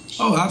concert business.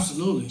 Oh,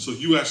 absolutely. So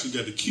you actually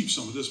got to keep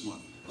some of this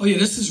money. Oh yeah,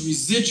 this is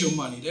residual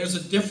money. There's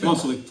a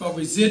difference from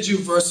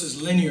residual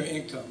versus linear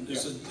income.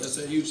 There's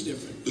a huge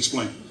difference.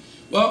 Explain.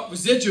 Well,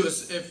 residual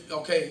is,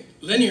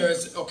 linear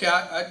is,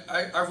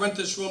 I rent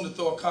this room to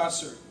throw a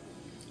concert.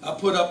 I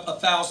put up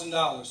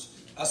 $1,000.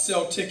 I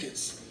sell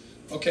tickets.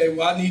 Okay,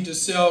 well, I need to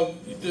sell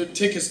the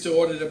tickets to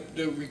order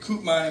to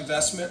recoup my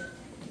investment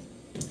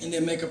and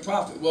then make a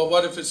profit. Well,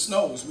 what if it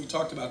snows? We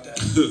talked about that.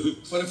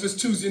 What if it's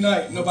Tuesday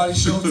night, nobody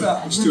shows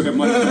up? You still have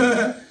money.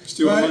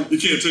 Right? You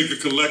can't take a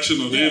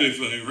collection of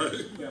anything,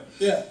 right?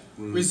 Yeah.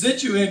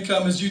 Residual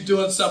income is you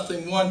doing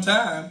something one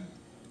time,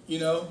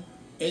 and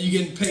you're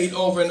getting paid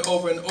over and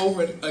over and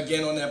over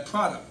again on that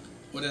product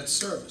or that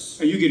service.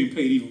 And you're getting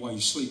paid even while you're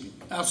sleeping.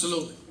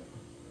 Absolutely.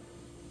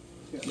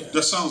 Yeah.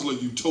 That sounds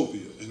like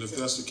utopia, and if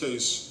that's the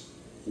case,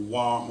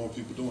 why aren't more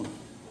people doing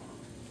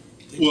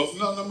it? Well,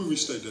 no, let me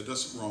restate that.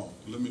 That's wrong.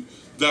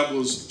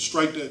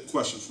 Strike that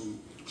question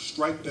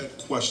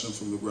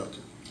from the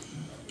record.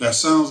 That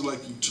sounds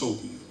like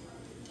utopia.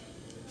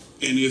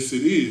 And if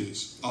it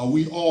is, are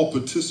we all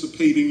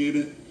participating in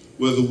it,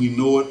 whether we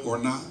know it or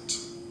not?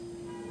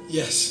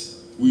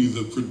 Yes. We're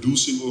either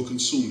producing or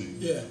consuming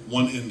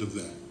one end of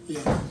that.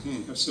 Yeah.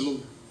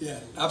 Absolutely. Yeah,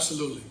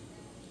 absolutely.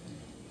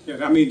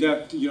 Yeah, I mean,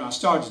 I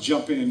started to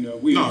jump in.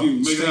 We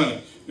interviewed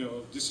Stan.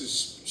 This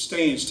is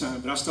Stan's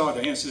time, but I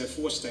started to answer that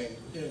for Stan.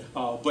 Yeah.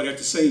 But at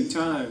the same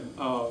time,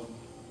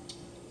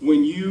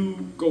 when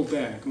you go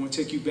back, I want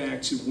to take you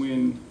back to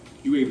when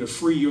you were able to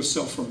free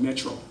yourself from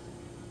Metro,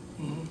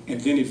 and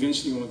then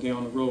eventually on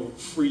down the road,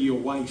 free your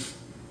wife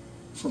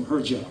from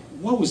her job.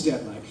 What was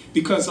that like?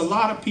 Because a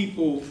lot of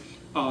people,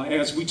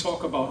 as we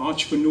talk about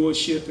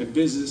entrepreneurship and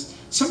business,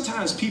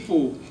 sometimes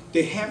people,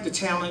 they have the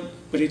talent,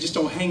 but they just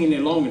don't hang in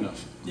there long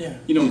enough. Yeah.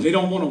 They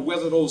don't want to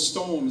weather those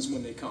storms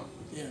when they come.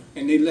 Yeah.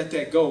 And they let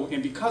that go,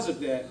 and because of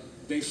that,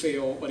 they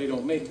fail or they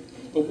don't make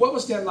it. But what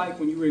was that like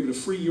when you were able to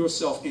free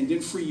yourself and then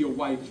free your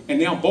wife, and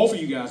now both of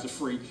you guys are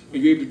free,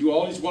 and you're able to do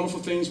all these wonderful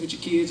things with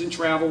your kids and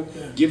travel,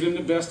 give them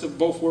the best of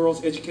both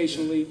worlds,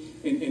 educationally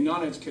and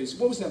non-education.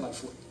 What was that like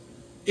for you?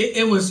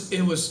 It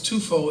was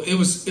twofold. It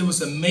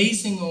was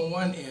amazing on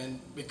one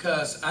end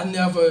because I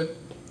never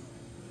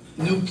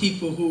knew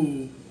people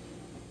who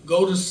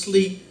go to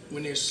sleep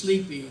when they're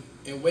sleepy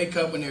and wake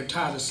up when they're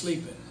tired of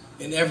sleeping,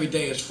 and every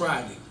day is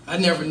Friday. I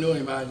never knew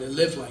anybody that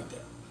lived like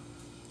that.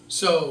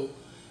 So,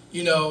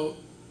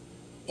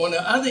 on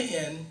the other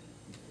end,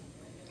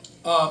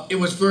 it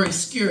was very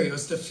scary. It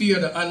was the fear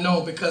of the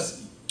unknown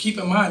because, keep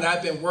in mind,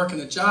 I've been working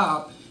a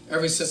job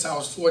ever since I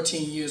was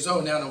 14 years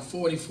old. Now I'm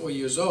 44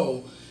 years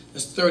old.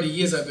 That's 30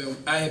 years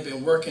I have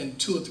been working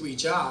 2 or 3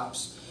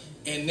 jobs.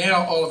 And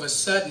now, all of a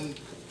sudden,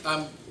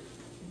 I'm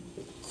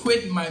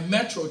quitting my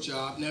Metro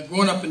job. Now,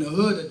 growing up in the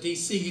hood of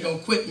D.C., you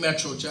don't quit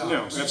Metro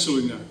jobs. No,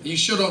 absolutely not. You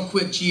sure don't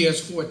quit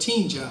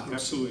GS14 jobs.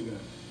 Absolutely not.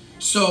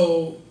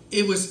 So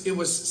it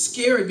was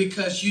scary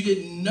because you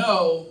didn't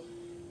know,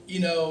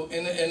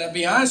 and I'll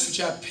be honest with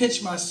you, I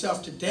pinch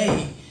myself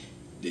today,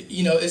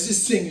 is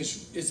this thing,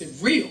 is it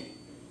real?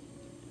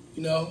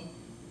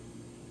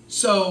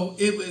 So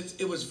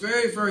it was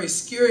very, very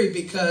scary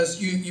because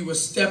you were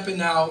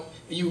stepping out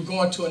and you were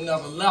going to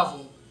another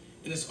level.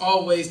 And it's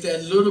always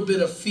that little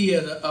bit of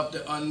fear of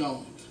the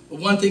unknown. But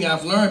one thing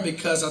I've learned,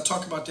 because I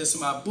talk about this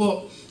in my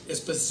book, is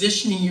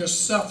positioning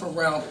yourself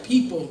around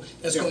people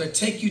that's going to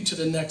take you to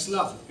the next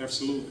level.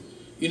 Absolutely.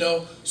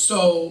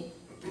 So,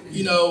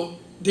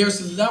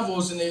 there's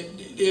levels, and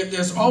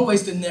there's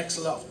always the next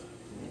level.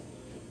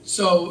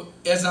 So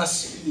as I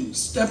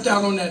stepped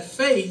out on that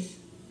faith,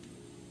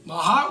 my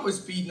heart was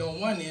beating on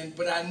one end,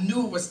 but I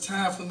knew it was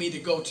time for me to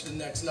go to the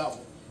next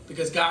level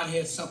because God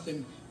had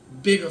something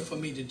bigger for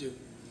me to do.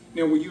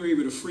 Now, when you were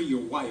able to free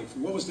your wife,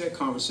 what was that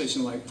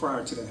conversation like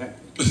prior to that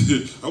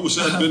happening? I wish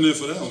I had been there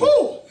for that one.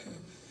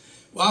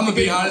 Well, I'm going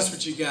to be honest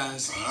with you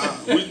guys.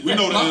 We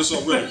know the answer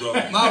already,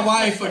 brother. My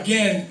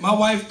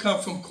wife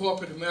comes from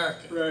corporate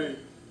America. Right.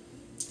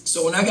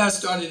 So when I got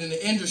started in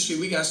the industry,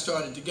 we got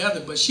started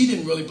together, but she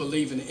didn't really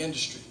believe in the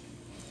industry.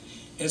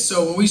 And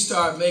so when we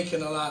started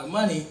making a lot of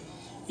money,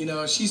 you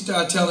know, she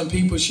started telling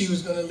people she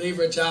was going to leave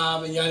her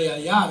job and yada,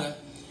 yada, yada.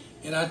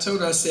 And I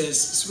told her, I said,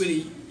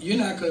 sweetie, you're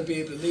not going to be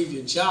able to leave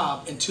your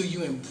job until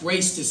you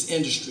embrace this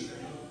industry.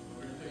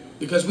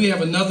 Because we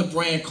have another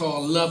brand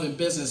called Love and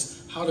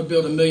Business, how to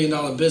build $1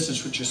 million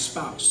business with your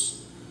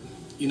spouse.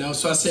 You know,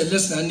 so I said,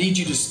 listen, I need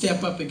you to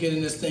step up and get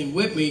in this thing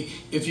with me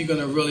if you're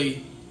going to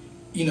really,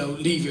 you know,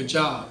 leave your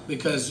job.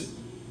 Because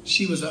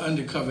she was an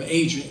undercover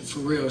agent, for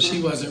real.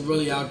 She wasn't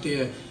really out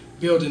there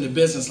building a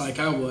business like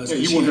I was. Yeah,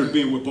 you want her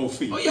being with both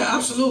feet. Oh, yeah,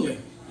 absolutely.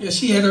 Yeah,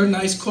 she had her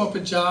nice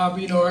corporate job,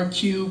 you know, her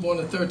cube on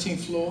the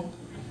 13th floor,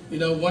 you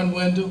know, one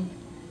window.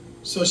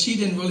 So she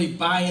didn't really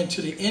buy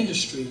into the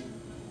industry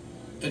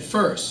at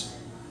first.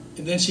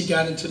 And then she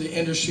got into the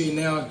industry, and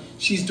now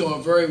she's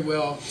doing very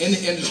well in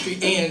the industry.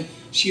 And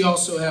she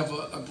also have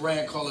a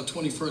brand called The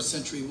 21st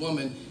Century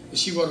Woman. And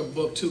she wrote a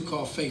book, too,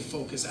 called Faith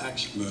Focused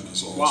Action. Man,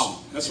 that's awesome. Wow,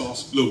 that's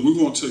awesome. Look, we're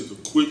going to take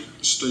a quick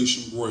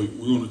station break.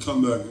 We're going to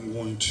come back and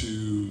we're going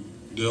to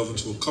delve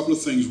into a couple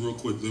of things real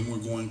quick. Then we're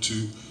going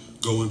to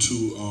go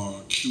into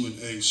our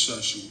Q&A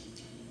session.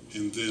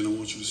 And then I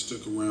want you to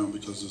stick around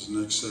because this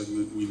next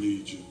segment, we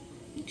need you.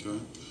 Okay?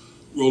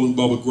 Roland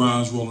Bubba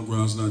Grimes, Roland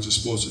Grimes, not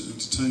just sports and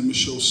entertainment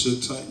show.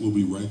 Sit tight. We'll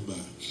be right back.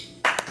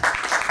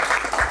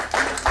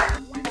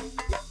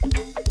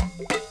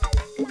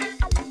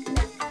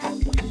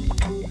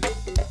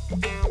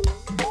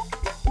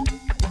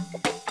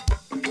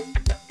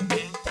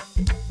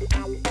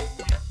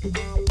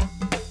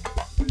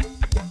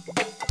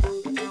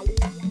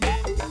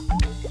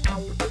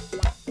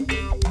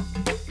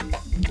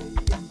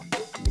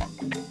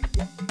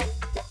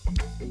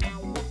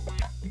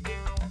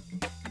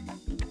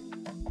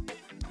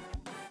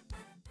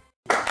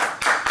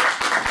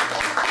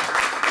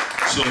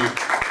 So,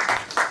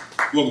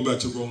 welcome back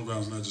to Roland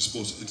Grimes, not just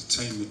sports and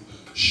entertainment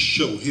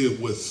show, here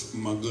with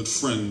my good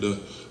friend,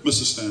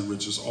 Mr. Stan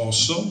Richards.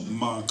 Also,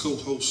 my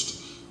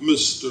co-host,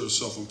 Mr.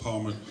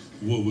 Self-Empowerment,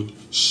 Woodward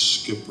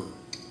Skipper.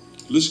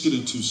 Let's get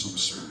into some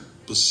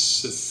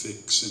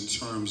specifics in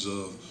terms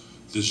of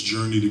this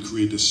journey to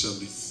create this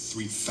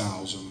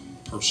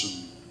 73,000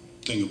 person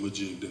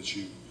thingamajig that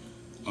you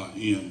are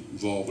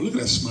involved with. Look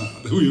at that smile.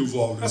 Who you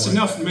involved in? That's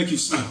enough to make you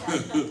smile.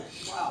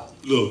 Wow.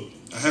 Look,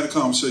 I had a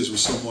conversation with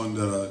someone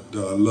that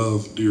I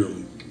love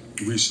dearly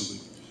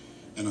recently,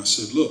 and I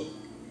said, look,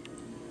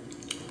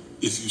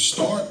 if you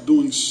start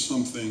doing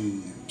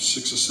something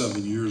 6 or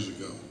 7 years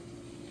ago,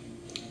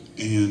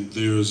 and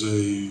there's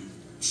a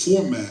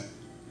format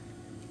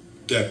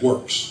that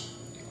works,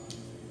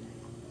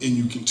 and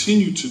you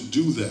continue to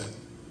do that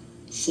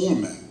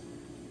format,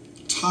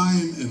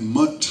 time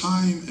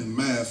and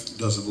math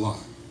doesn't lie.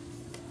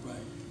 Right.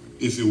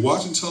 If you're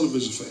watching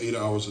television for 8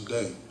 hours a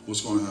day,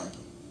 what's going to happen?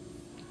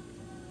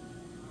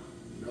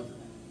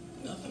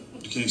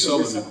 You can't sell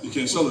anything. You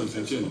can't sell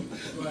anything, can you?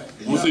 Right.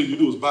 Only thing you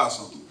do is buy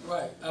something.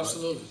 Right.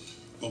 Absolutely.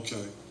 Right.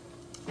 Okay.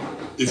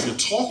 If you're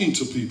talking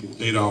to people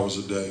 8 hours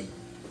a day,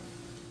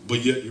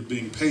 but yet you're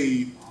being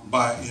paid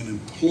by an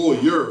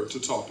employer to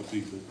talk to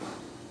people,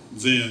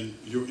 then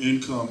your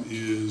income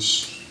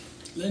is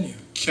linear,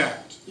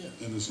 capped, yeah,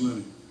 and it's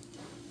linear.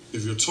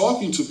 If you're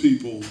talking to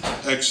people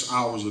X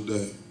hours a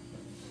day,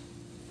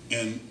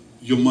 and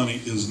your money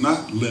is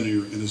not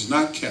linear and is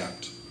not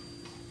capped,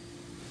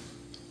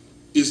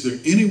 is there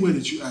any way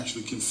that you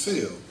actually can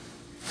fail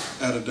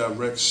at a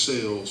direct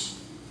sales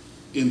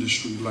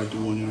industry like the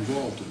one you're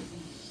involved in?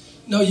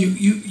 No,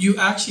 you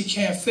actually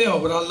can't fail.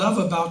 What I love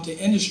about the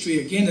industry,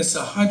 again, it's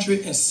a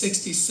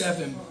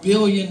 $167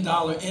 billion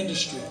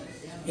industry.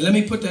 And let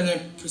me put that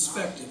in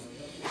perspective.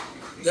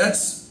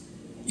 That's,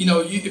 you know,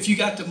 if you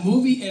got the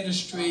movie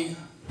industry,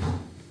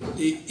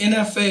 the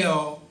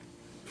NFL,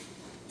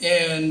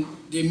 and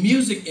the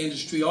music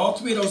industry, all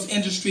three of those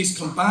industries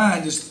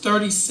combined is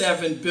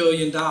 $37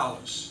 billion.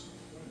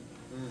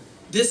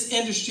 This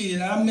industry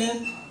that I'm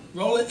in,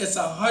 Roland, it's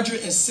a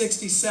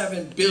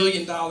 $167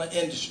 billion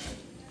industry.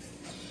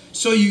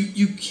 So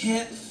you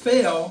can't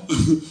fail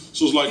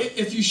so it's like,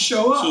 if you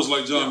show up. So it's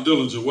like John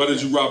Dillinger. Why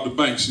did you rob the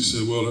banks? He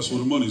said, well, that's where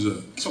the money's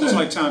at. It's almost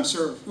like time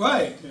served.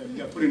 Right. Yeah, you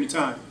got to put in the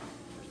time.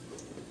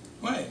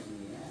 Right.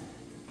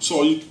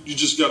 So you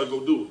just got to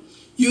go do it.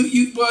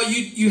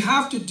 You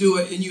have to do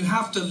it, and you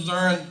have to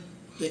learn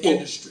the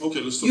industry.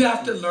 Okay, let's. You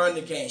have to learn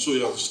the game. So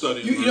you have to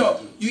study.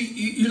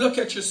 You look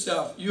at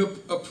yourself. You're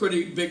a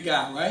pretty big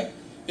guy, right?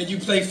 And you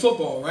play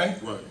football,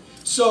 right? Right.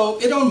 So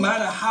it don't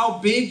matter how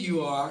big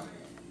you are.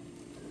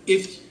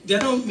 If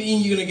that don't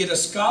mean you're gonna get a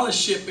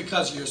scholarship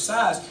because of your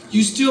size,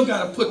 you still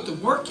got to put the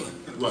work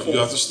in. Right. You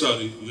have to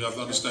study. You have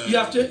to understand.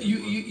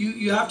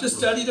 You have to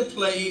study the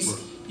plays.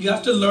 Right. You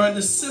have to learn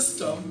the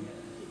system,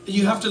 and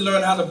you have to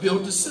learn how to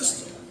build the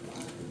system.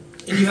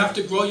 And you have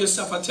to grow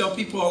yourself. I tell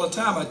people all the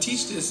time, I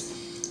teach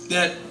this,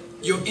 that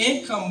your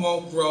income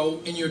won't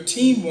grow and your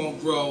team won't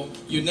grow,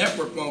 your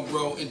network won't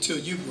grow until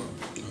you grow.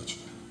 Gotcha.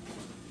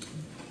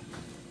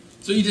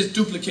 So you just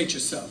duplicate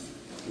yourself.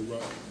 You're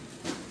right.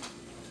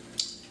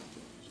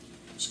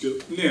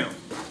 Skip. Now,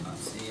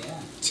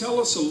 tell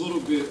us a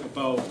little bit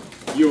about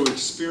your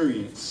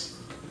experience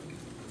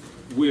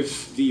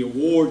with the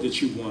award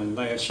that you won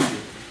last year,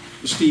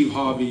 the Steve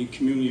Harvey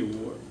Community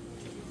Award.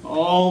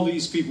 All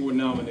these people were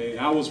nominated.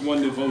 I was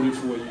one that voted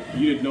for you.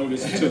 You didn't know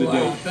this until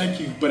today. Wow,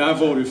 thank you. But I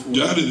voted for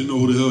you. Yeah, I didn't know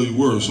who the hell you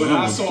were. So but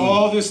I saw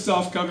all this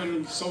stuff coming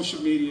on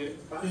social media.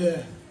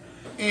 Yeah.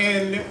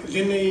 And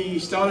then they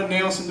started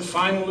announcing the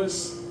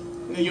finalists.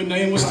 And your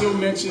name was still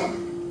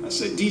mentioned. I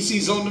said,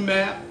 DC's on the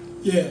map.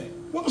 Yeah.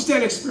 What was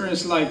that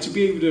experience like to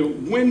be able to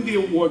win the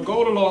award,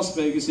 go to Las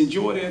Vegas,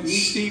 enjoy that, meet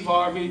Steve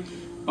Harvey,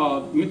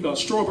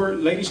 Strawberry,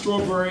 Lady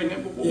Strawberry,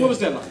 and what was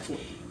that like for you?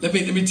 Let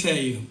me tell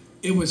you,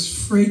 it was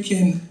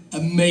freaking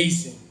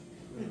amazing.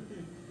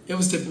 It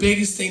was the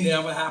biggest thing that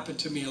ever happened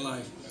to me in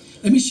life.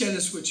 Let me share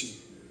this with you.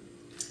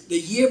 The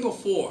year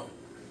before,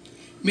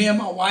 me and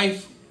my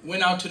wife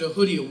went out to the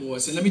Hoodie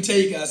Awards. And let me tell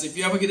you guys, if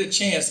you ever get a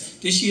chance,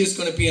 this year is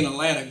going to be in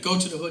Atlanta, go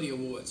to the Hoodie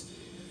Awards.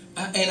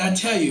 And I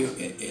tell you,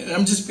 and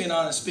I'm just being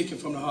honest, speaking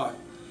from the heart,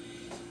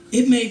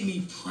 it made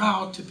me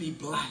proud to be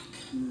black.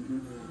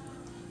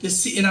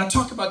 Mm-hmm. And I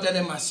talk about that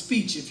in my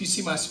speech. If you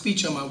see my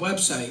speech on my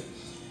website,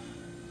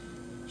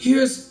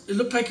 it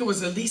looked like it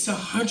was at least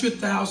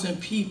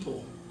 100,000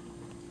 people.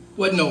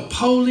 Wasn't no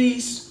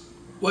police,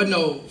 wasn't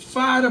no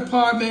fire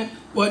department,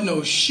 wasn't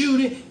no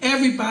shooting.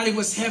 Everybody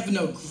was having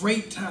a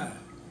great time.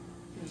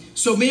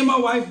 So me and my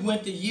wife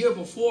went the year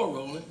before,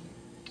 Roland,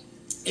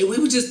 and we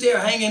were just there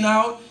hanging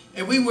out,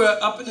 and we were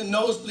up in the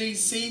nosebleed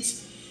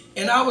seats,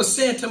 and I was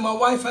saying to my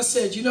wife, I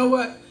said, you know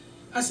what?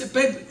 I said,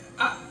 baby,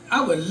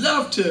 I would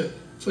love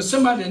for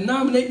somebody to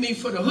nominate me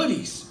for the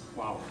hoodies.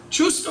 Wow.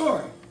 True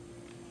story.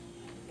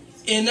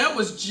 And that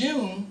was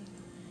June,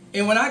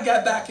 and when I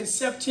got back in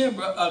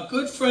September, a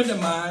good friend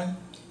of mine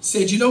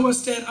said, you know what,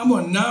 Stan, I'm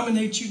going to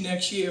nominate you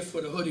next year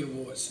for the Hoodie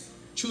Awards.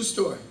 True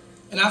story.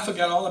 And I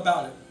forgot all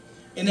about it.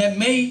 And that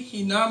May,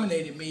 he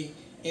nominated me,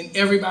 and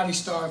everybody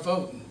started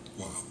voting.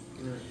 Wow.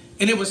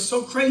 And it was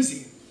so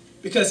crazy,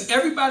 because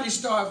everybody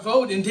started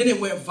voting, and then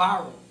it went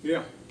viral.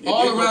 Yeah.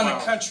 All around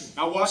the country.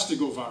 I watched it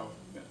go viral.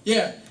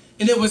 Yeah.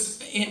 And it was,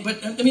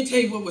 but let me tell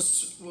you what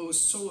was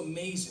so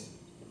amazing.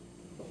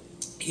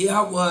 Here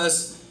I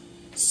was,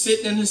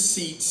 sitting in the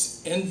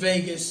seats in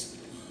Vegas,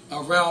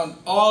 around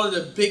all of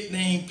the big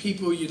name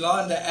people,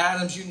 Yolanda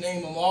Adams, you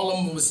name them, all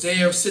of them was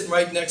there, sitting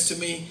right next to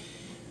me.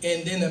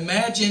 And then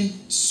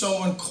imagine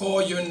someone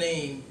call your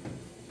name,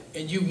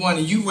 and you won,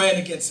 and you ran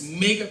against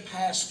mega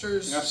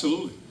pastors.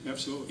 Absolutely,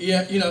 absolutely.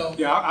 Yeah, you know.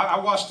 Yeah, I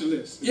watched the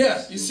list.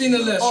 Yeah, you seen the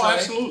list, right?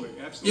 Absolutely,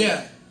 absolutely.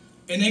 Yeah,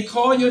 and they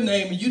call your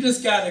name, and you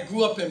this guy that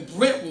grew up in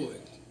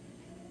Brentwood,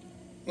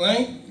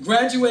 right?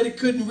 Graduated,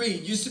 couldn't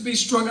read, used to be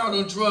strung out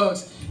on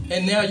drugs,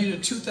 and now you're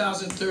the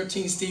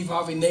 2013 Steve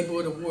Harvey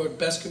Neighborhood Award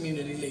Best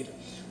Community Leader.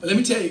 But let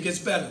me tell you, it gets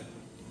better.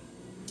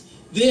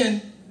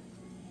 Then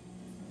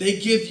they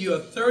give you a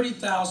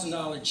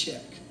 $30,000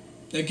 check.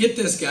 Now get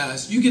this,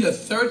 guys. You get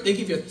they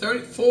give you a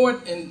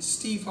Ford and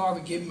Steve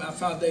Harvey gave my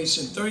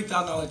foundation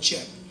 $30,000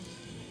 check.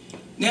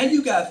 Now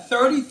you got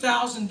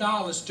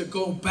 $30,000 to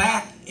go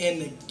back in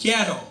the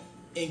ghetto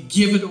and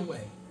give it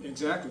away.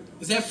 Exactly.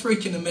 Is that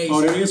freaking amazing?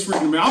 Oh, that is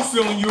freaking amazing. I'm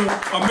feeling your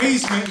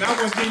amazement, and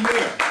I wasn't even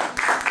there.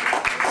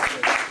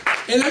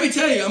 And let me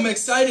tell you, I'm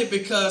excited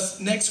because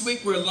next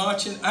week we're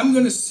launching, I'm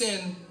going to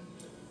send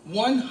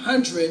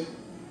 100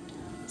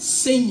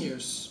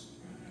 seniors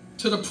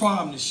to the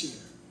prom this year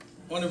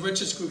on the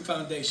Richards Group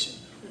Foundation.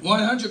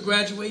 100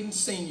 graduating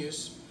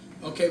seniors.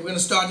 Okay, we're going to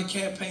start the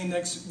campaign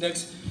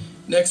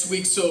next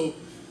week. So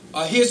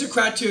here's the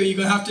criteria. You're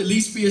going to have to at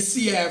least be a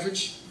C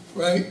average,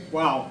 right?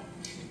 Wow.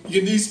 You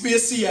can at least be a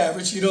C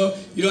average. You don't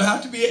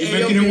have to be an A. You're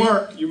making it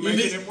work. You're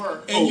making it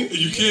work. And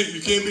you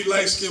can't be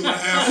light skinned with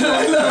an afro.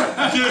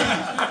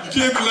 you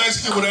can't be light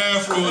skinned with an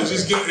afro and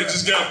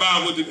just got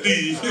by with the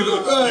D. You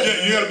know,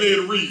 right. You got to be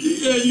able to read.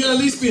 Yeah, you got to at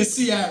least be a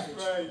C average.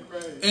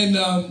 Right.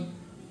 And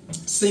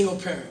single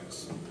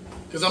parents,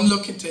 because I'm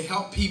looking to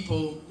help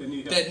people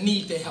that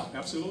need the help.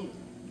 Absolutely.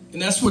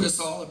 And that's what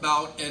it's all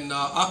about. And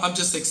I'm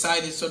just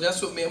excited. So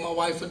that's what me and my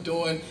wife are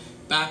doing.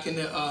 Back in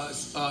the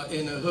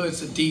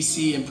hoods of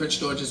DC and Prince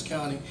George's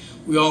County,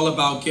 we're all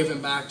about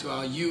giving back to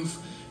our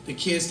youth, the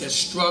kids that's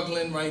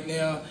struggling right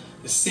now,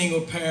 the single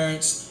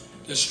parents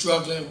that's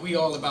struggling. We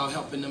all about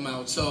helping them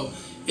out. So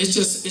it's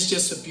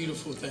just a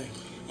beautiful thing.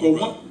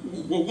 Well,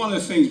 one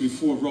of the things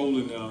before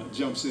Roland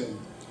jumps in,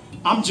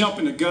 I'm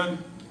jumping the gun,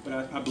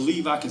 but I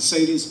believe I can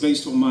say this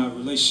based on my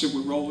relationship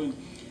with Roland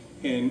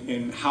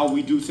and how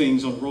we do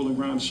things on the Roland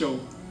Grimes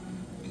Show.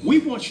 We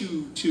want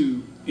you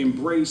to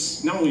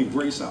not only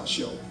embrace our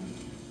show,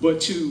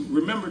 but to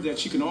remember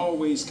that you can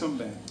always come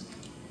back.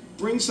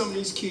 Bring some of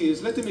these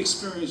kids. Let them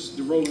experience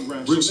the Roland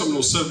Grimes. Bring some of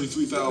those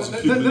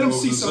 73,000 people in the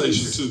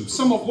organization too.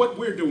 Some of what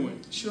we're doing.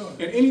 Sure.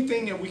 And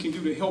anything that we can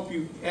do to help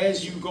you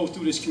as you go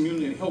through this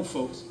community and help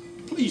folks,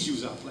 please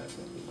use our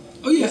platform.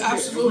 Oh yeah,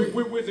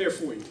 absolutely. We're there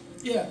for you.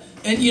 Yeah,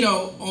 and you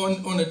know,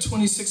 on the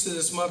 26th of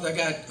this month, I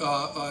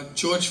got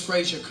George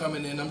Frazier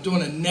coming in. I'm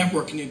doing a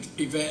networking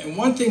event, and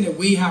one thing that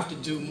we have to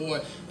do more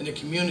in the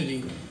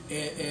community,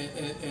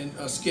 and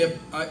Skip,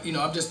 you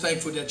know, I'm just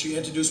thankful that you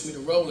introduced me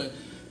to Roland,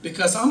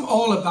 because I'm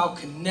all about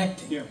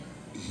connecting. Yeah.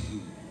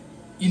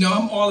 You know,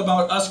 I'm all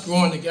about us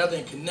growing together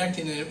and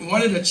connecting. And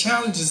one of the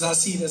challenges I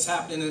see that's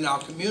happening in our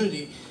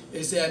community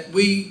is that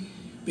we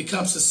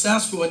become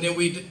successful and then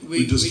we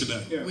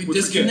disconnect. We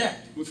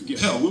disconnect. We forget.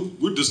 Hell,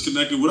 we're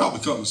disconnected without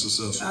becoming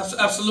successful.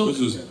 Absolutely.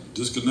 We're just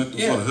disconnected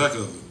for the heck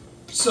of it.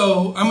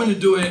 So I'm going to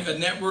do a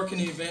networking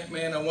event,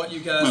 man. I want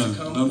you guys to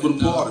come. Nothing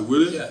but a party,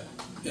 with it? Yeah.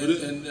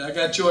 And I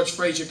got George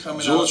Frazier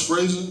coming out. George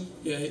Frazier?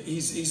 Yeah,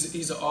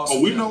 he's an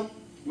awesome guy.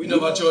 We know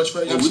about George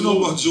Frazier. We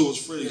know about George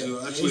Frazier.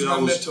 Yeah. Actually, he's my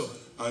mentor.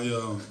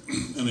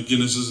 And again,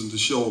 this isn't the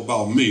show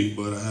about me,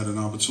 but I had an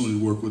opportunity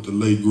to work with the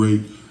late,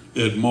 great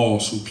Ed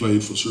Moss, who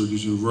played for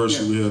Syracuse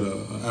University. We had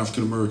an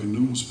African-American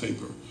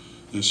newspaper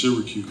in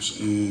Syracuse,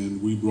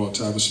 and we brought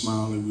Tavis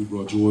Smiley, we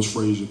brought George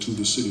Frazier to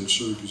the city of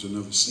Syracuse. I'd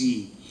never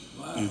seen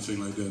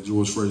anything like that.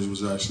 George Frazier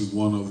was actually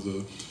one of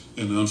the,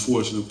 and the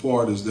unfortunate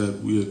part is that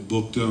we had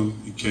booked him,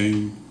 he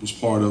came, was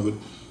part of it,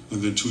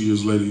 and then 2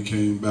 years later he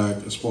came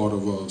back as part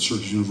of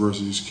Syracuse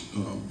University's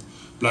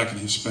Black and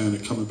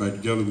Hispanic Coming Back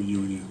Together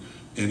reunion,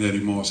 and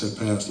Eddie Moss had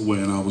passed away,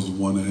 and I was the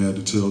one that had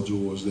to tell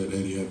George that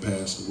Eddie had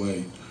passed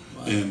away.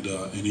 And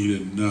he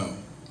didn't know,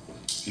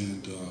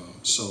 and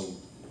so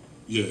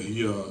yeah,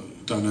 he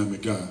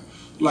dynamic guy,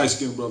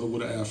 light-skinned brother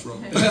with an afro.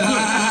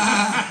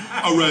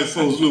 All right,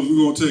 folks, look,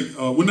 we're gonna take.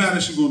 We're not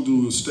actually gonna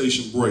do a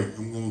station break.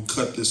 I'm gonna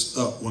cut this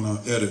up when I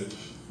edit.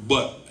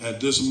 But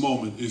at this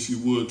moment, if you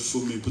would, for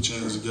me, put your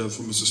hands together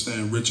for Mr.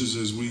 Stan Richards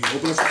as we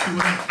open up for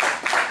Q&A.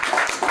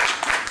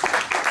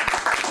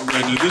 All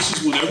right, now this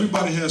is when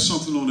everybody has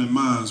something on their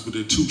minds, but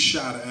they're too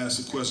shy to ask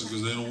the question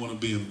because they don't want to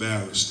be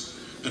embarrassed.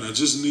 And I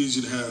just need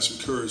you to have some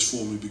courage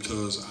for me,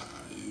 because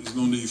there's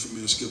no need for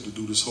me and Skip to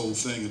do this whole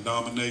thing and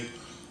dominate.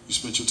 You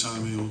spent your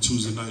time here on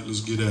Tuesday night.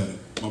 Let's get at it,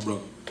 my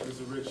brother.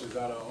 Mr. Richards,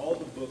 out of all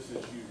the books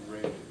that you've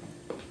read,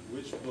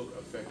 which book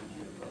affected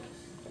you the most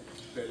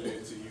that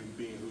led to you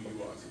being who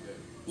you are today?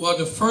 Well,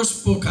 the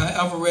first book I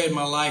ever read in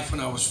my life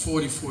when I was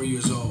 44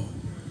 years old.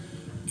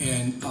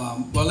 And,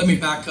 well, let me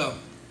back up.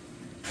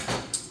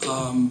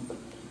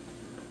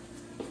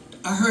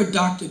 I heard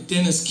Dr.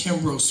 Dennis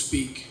Kimbrough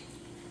speak.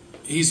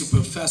 He's a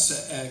professor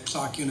at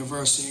Clark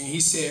University, and he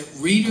said,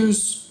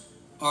 readers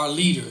are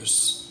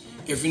leaders.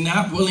 If you're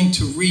not willing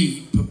to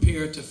read,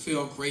 prepare to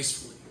fail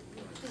gracefully.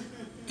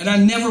 And I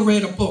never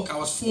read a book. I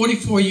was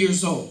 44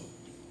 years old,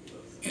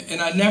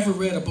 and I never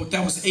read a book.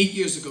 That was 8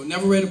 years ago.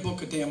 Never read a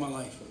book a day in my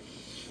life.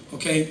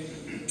 Okay?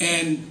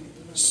 And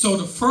so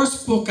the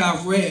first book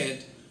I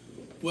read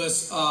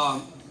was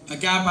a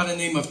guy by the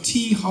name of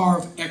T.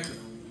 Harv Eker,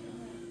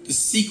 The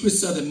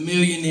Secrets of the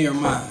Millionaire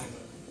Mind.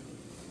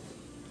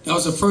 That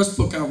was the first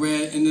book I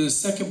read, and then the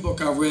second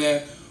book I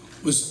read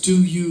was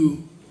Do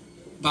You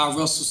by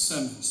Russell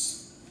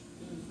Simmons.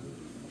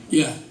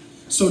 Yeah.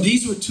 So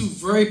these were two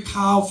very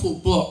powerful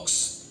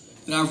books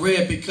that I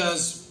read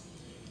because,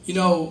 you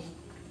know,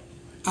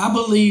 I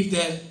believe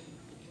that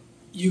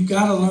you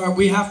gotta learn,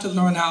 we have to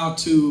learn how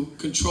to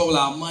control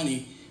our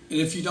money, and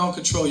if you don't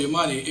control your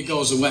money, it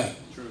goes away.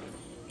 True.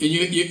 And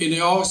it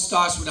all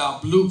starts with our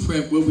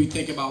blueprint, what we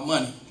think about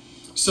money.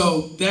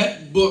 So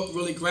that book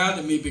really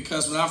grounded me,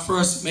 because when I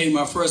first made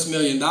my first $1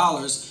 million,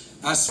 I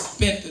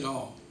spent it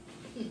all.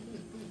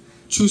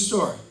 True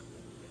story.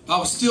 I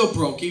was still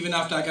broke even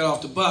after I got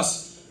off the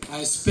bus.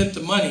 I spent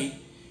the money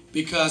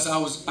because I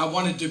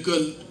wanted to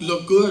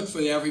look good for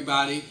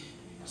everybody,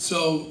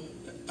 so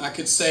I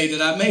could say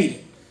that I made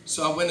it.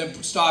 So I went and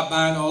started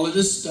buying all of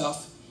this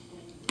stuff.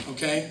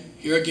 Okay,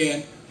 here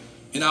again,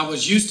 and I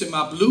was used to,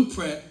 my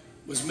blueprint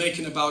was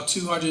making about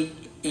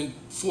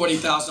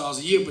 $240,000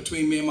 a year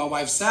between me and my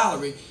wife's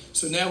salary.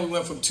 So now we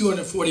went from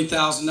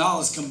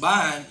 $240,000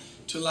 combined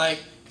to like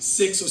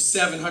 $600,000 or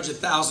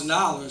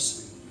 $700,000.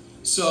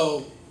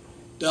 So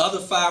the other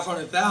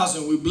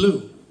 $500,000 we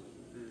blew,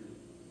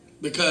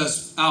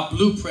 because our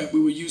blueprint,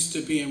 we were used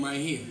to being right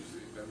here.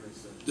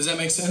 Does that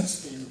make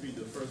sense? Can you repeat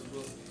the first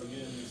book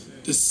again?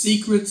 The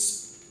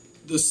Secrets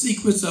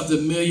of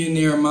the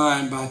Millionaire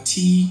Mind by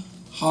T.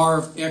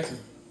 Harv Eker.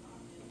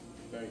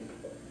 Thank you.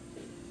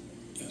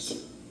 Yes.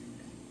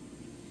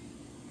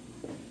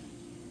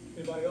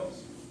 Anybody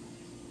else?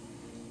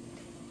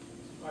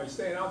 All right,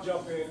 Stan, I'll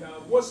jump in.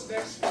 What's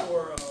next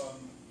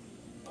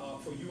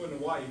for you and the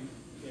wife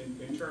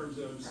in terms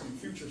of some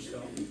future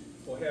stuff,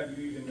 or have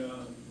you even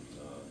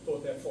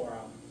thought that far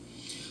out?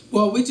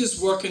 Well, we're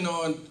just working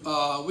on,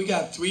 we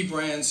got 3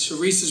 brands.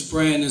 Sharice's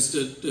brand is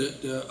the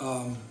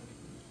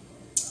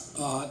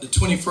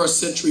 21st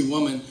century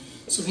woman.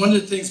 So one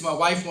of the things my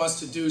wife wants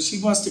to do,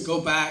 she wants to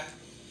go back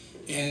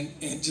and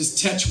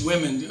just touch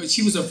women.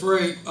 She was a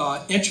very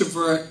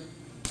introvert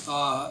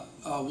a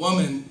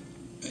woman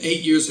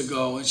 8 years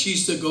ago, and she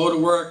used to go to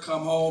work,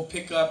 come home,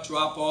 pick up,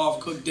 drop off,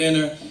 cook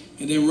dinner,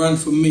 and then run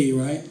for me,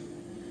 right?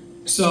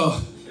 So,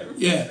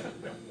 yeah.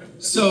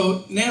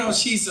 So now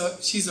she's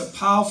a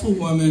powerful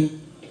woman,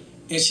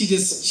 and she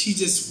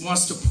just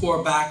wants to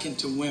pour back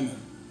into women.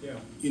 Yeah.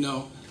 You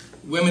know,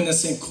 women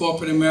that's in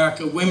corporate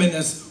America, women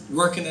that's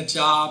working a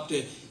job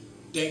that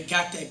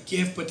got that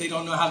gift, but they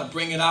don't know how to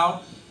bring it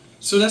out.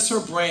 So that's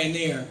her brand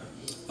there,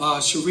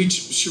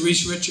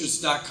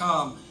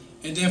 ShariceRichards.com.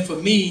 And then for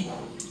me,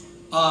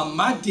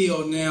 my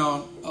deal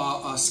now,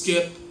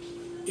 Skip,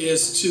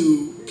 is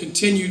to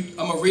continue.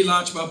 I'm going to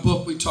relaunch my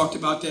book. We talked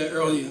about that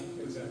earlier.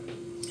 Exactly.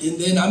 And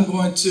then I'm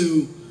going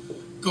to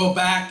go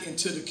back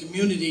into the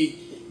community,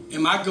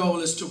 and my goal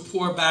is to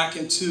pour back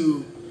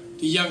into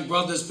the young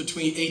brothers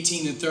between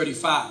 18 and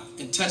 35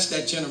 and touch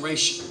that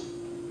generation.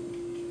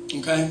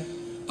 Okay?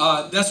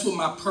 That's what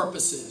my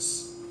purpose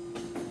is.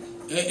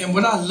 And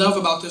what I love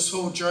about this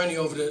whole journey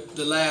over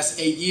the last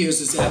 8 years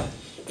is that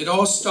it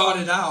all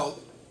started out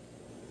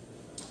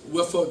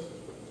with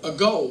a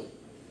goal.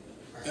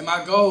 And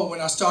my goal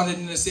when I started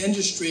in this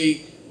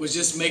industry was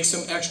just make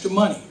some extra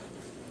money.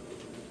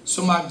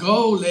 So my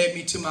goal led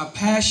me to my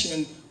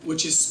passion,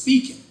 which is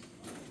speaking.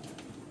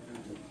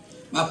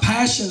 My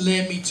passion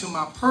led me to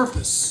my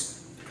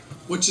purpose,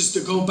 which is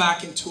to go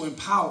back and to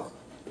empower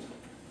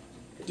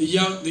the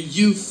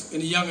youth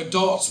and the young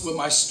adults with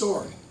my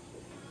story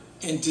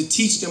and to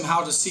teach them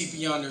how to see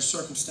beyond their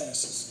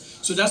circumstances.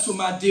 So that's what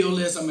my deal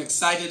is. I'm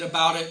excited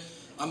about it.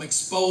 I'm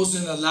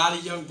exposing a lot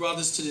of young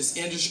brothers to this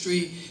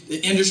industry. The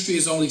industry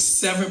is only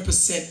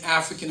 7%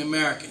 African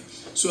American.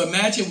 So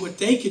imagine what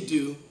they could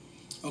do.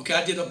 Okay,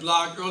 I did a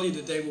blog earlier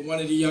today with one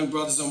of the young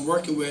brothers I'm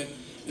working with.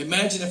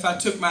 Imagine if I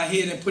took my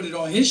head and put it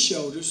on his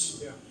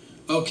shoulders.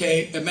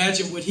 Okay,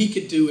 imagine what he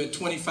could do at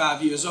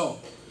 25 years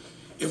old.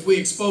 If we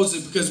expose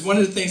it, because one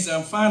of the things that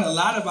I'm finding, a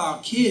lot of our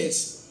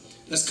kids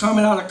that's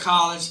coming out of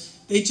college,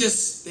 they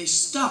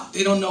stuck.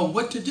 They don't know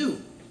what to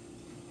do.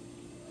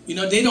 You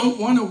know, they don't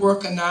want to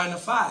work a 9 to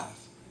 5.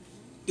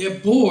 They're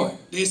bored.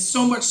 They're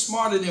so much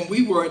smarter than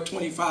we were at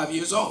 25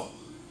 years old.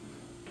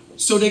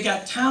 So they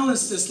got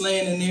talents that's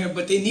laying in there,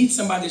 but they need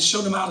somebody to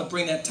show them how to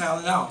bring that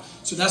talent out.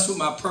 So that's what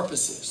my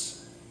purpose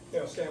is.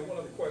 Yeah, Stan, one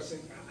other question.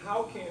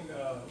 How can,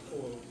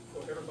 for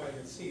everybody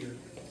that's here,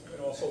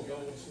 and also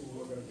those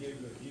who are going to be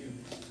able to view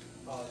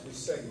this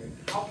segment,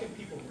 how can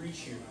people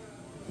reach you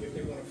if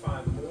they want to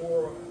find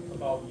more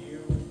about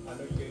you? I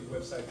know you gave the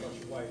website about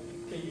your wife.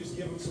 Can you just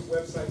give them some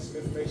websites, some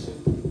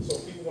information, so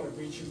if people want to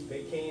reach you,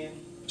 they can?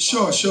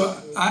 Sure.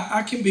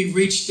 I can be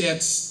reached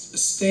at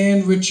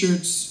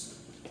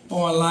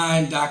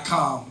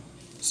StanRichardsOnline.com.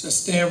 So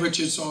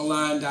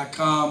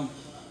StanRichardsOnline.com.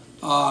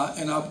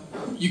 And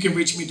you can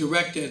reach me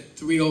direct at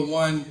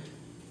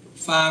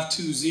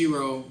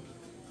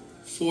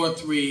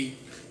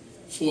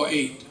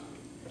 301-520-4348.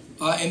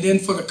 And then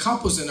for the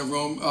couples in the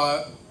room,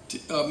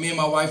 me and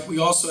my wife, we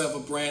also have a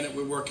brand that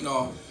we're working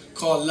on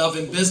called Love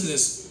and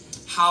Business,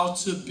 how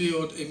to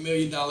build $1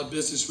 million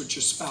business with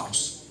your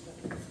spouse.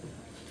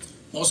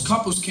 Most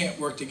couples can't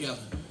work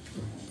together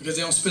because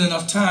they don't spend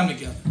enough time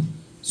together.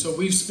 So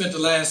we've spent the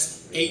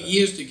last 8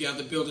 years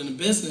together building a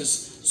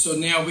business, so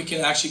now we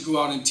can actually go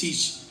out and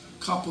teach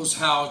couples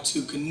how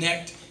to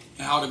connect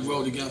and how to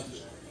grow together.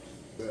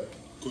 Go ahead.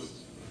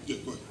 Yeah,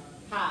 go ahead.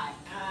 Hi,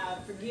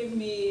 forgive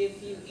me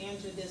if you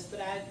answer this, but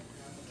I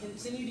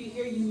continue to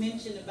hear you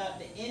mention about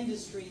the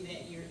industry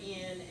that you're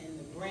in and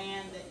the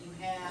brand that you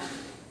have.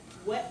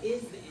 What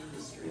is the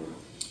industry?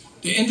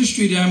 The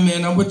industry that I'm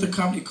in, I'm with a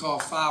company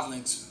called 5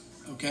 Links,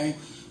 okay?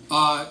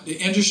 The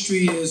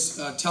industry is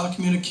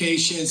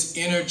telecommunications,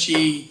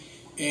 energy,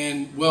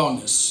 and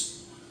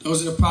wellness.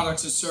 Those are the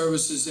products and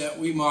services that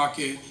we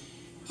market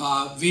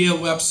via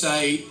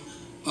website.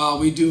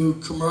 We do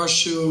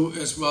commercial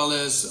as well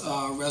as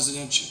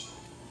residential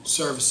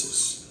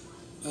services.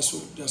 That's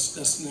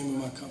the name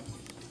of my company.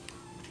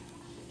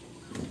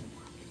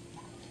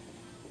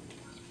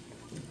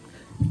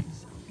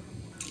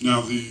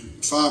 Now, the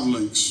 5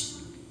 Links,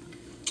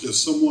 if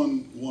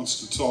someone wants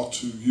to talk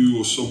to you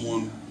or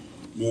someone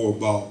more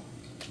about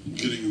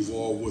getting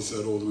involved with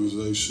that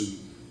organization,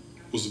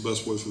 what's the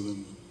best way for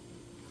them?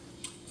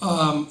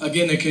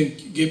 Again, they can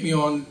get me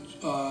on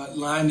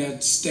line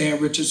at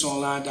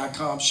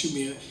StanRichardsOnline.com. Shoot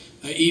me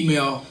an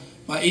email.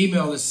 My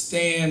email is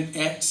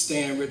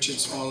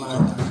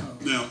stan@StanRichardsOnline.com.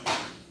 Now,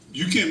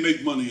 you can't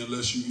make money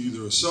unless you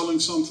either are selling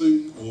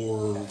something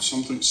or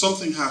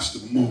something has to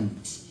move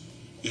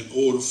in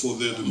order for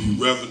there to be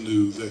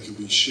revenue that can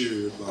be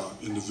shared by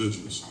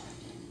individuals.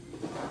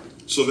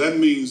 So that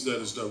means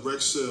that it's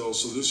direct sales.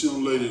 So this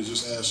young lady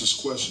just asked this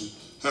question,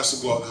 has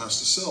to go out and has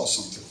to sell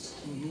something.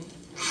 Mm-hmm.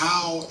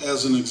 How,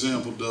 as an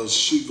example, does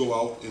she go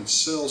out and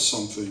sell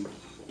something,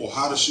 or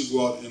how does she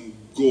go out and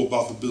go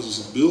about the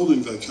business of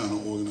building that kind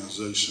of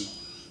organization?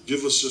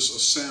 Give us just a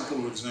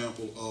sample or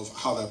example of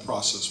how that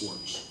process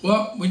works.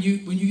 Well, when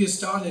you get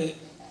started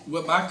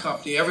with my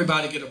company,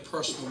 everybody get a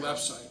personal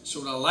website.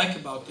 So what I like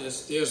about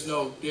this, there's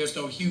no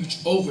huge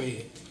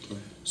overhead. Okay.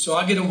 So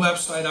I get a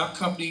website. Our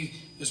company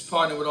is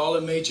partnered with all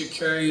the major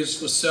carriers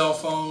for cell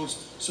phones.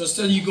 So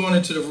instead of you going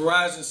into the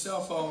Verizon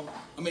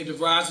the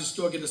Verizon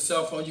store, get a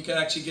cell phone, you can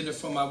actually get it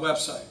from my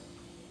website.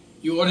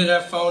 You order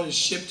that phone, it's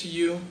shipped to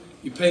you.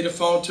 You pay the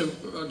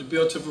the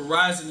bill to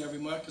Verizon every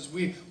month because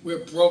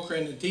we're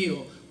brokering the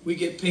deal. We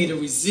get paid a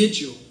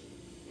residual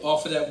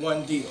off of that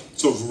one deal.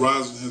 So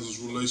Verizon has this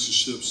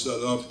relationship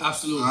set up.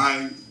 Absolutely.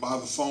 I buy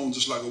the phone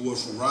just like I would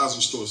from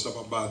Verizon store, except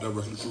I buy it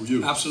directly through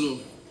you.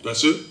 Absolutely.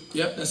 That's it?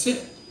 Yep, that's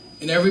it.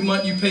 And every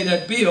month you pay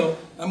that bill,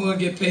 I'm going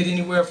to get paid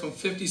anywhere from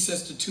 50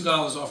 cents to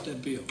 $2 off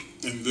that bill.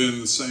 And then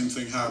the same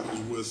thing happens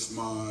with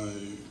my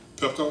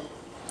Pepco?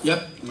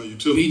 Yep. My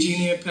utility.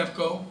 BG&E and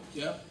Pepco.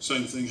 Yep.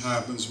 Same thing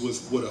happens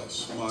with what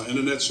else? My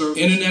internet service?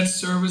 Internet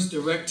service,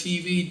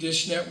 DirecTV,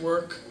 Dish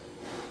Network.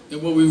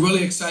 And what we're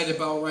really excited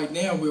about right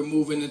now, we're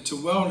moving into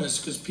wellness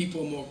because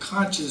people are more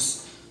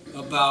conscious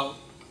about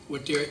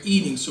what they're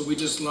eating. So we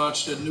just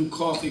launched a new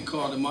coffee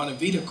called the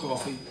Montevita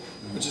coffee,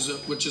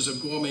 which is a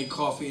gourmet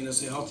coffee and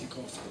it's a healthy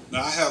coffee.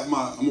 Now I'm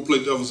gonna play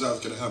devil's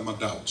advocate. I have my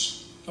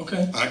doubts.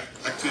 Okay. I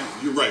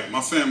can't. You're right.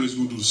 My family's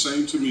gonna do the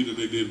same to me that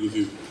they did with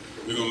you.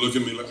 They're gonna look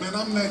at me like, man,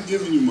 I'm not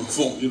giving you my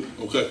phone.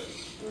 Okay.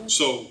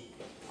 So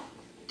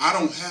I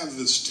don't have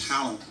this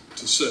talent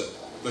to sell.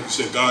 Like you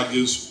said, God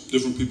gives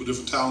different people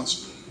different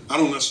talents. I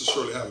don't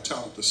necessarily have a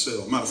talent to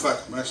sell. Matter of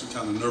fact, I'm actually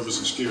kind of nervous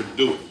and scared to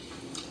do it.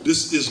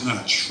 This is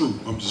not true.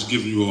 I'm just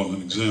giving you all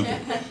an example.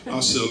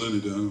 I'll sell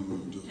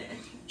anything.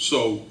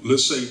 So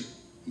let's say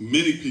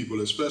many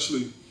people,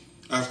 especially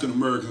African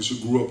Americans who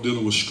grew up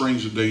dealing with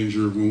stranger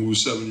danger when we were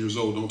 7 years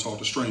old, don't talk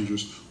to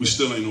strangers. We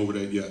still ain't over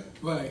that yet.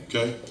 Right.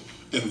 Okay?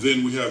 And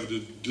then we have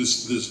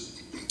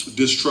this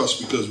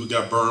distrust because we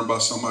got burned by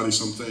somebody,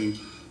 something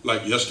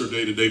like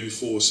yesterday, the day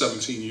before,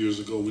 17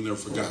 years ago, we never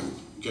forgot.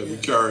 Okay?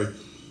 Yeah.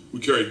 We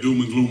carry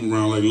doom and gloom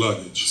around like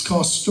luggage. It's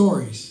called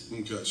stories.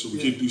 Okay, so we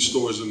keep these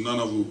stories and none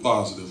of them are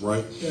positive,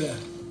 right? Yeah.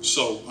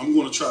 So I'm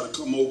going to try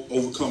to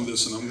overcome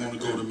this, and I'm going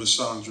to go to Miss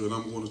Sandra, and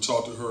I'm going to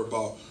talk to her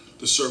about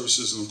the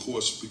services, and of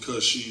course,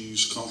 because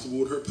she's comfortable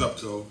with her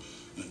Pepco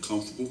and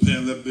comfortable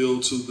paying that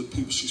bill to the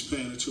people she's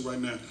paying it to right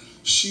now,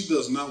 she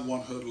does not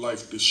want her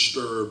life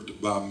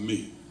disturbed by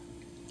me.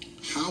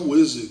 How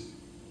is it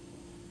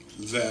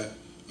that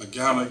a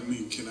guy like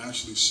me can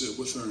actually sit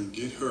with her and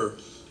get her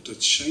to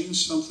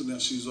change something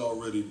that she's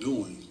already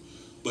doing,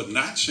 but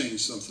not change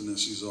something that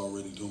she's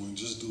already doing,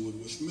 just do it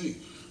with me?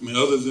 I mean,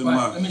 other than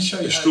my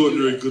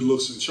extraordinary good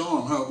looks and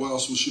charm, why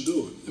else would she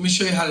do it? Let me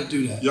show you how to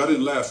do that. Y'all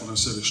didn't laugh when I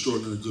said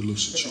extraordinary good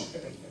looks and charm.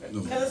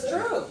 No. That's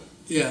true.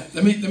 Yeah,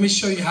 let me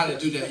show you how to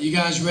do that. You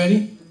guys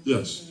ready?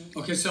 Yes.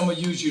 Okay, so I'm gonna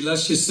use you.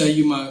 Let's just say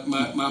you my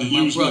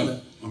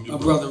brother, my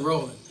brother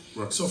Roland.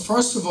 Right. So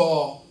first of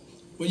all,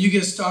 when you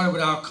get started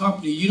with our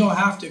company, you don't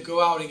have to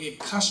go out and get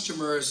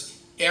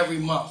customers every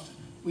month.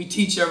 We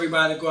teach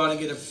everybody to go out and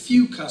get a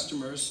few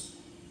customers,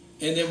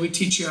 and then we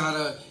teach you how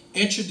to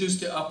introduce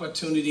the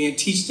opportunity and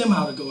teach them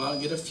how to go out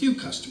and get a few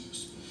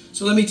customers.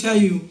 So let me tell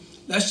you,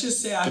 let's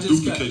just say I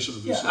just got,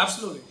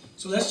 absolutely.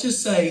 So let's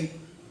just say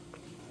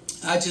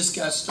I just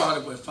got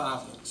started with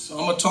 5 links. So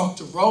I'm gonna talk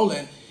to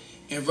Roland,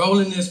 and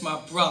Roland is my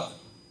brother,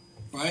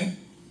 right?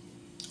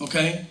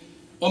 Okay?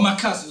 Or my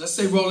cousin. Let's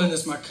say Roland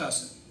is my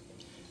cousin.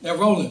 Now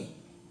Roland,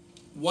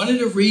 one of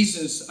the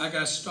reasons I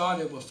got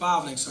started with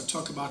 5 links, I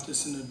talk about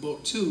this in the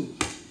book too,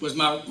 was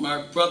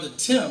my brother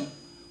Tim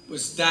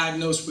was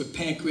diagnosed with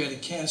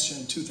pancreatic cancer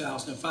in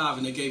 2005,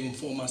 and they gave him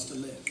 4 months to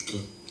live.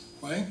 Okay.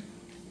 Right?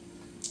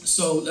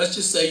 So let's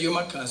just say you're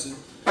my cousin.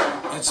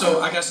 And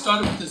so I got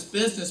started with this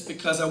business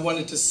because I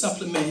wanted to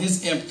supplement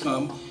his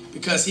income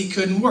because he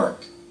couldn't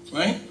work.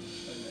 Right?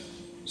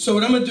 So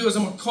what I'm going to do is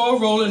I'm going to call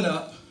Roland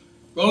up.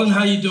 Roland,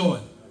 how you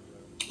doing?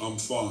 I'm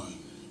fine.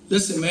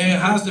 Listen, man,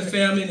 how's the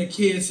family and the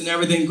kids and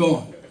everything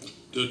going?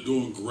 They're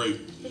doing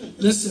great.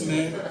 Listen,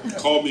 man.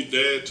 Called me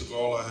dad, took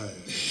all I had.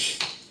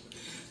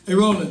 Hey,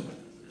 Roland,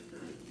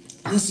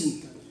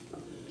 listen,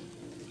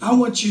 I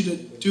want you to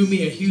do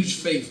me a huge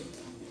favor.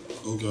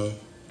 Okay,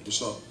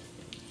 what's up?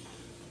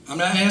 I'm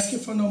not asking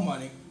for no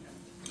money.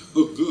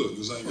 Oh, good,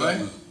 because I ain't got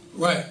none.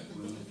 Right,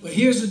 but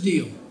here's the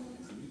deal.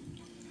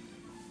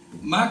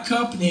 My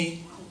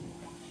company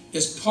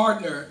is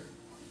partnered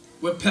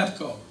with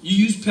Pepco. You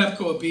use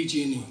Pepco or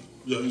BG&E?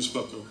 Yeah, I use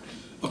Pepco.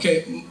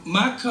 Okay,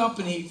 my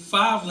company,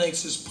 5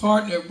 Links, is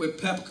partnered with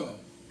Pepco.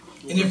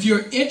 And if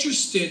you're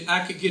interested,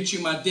 I could get you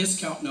my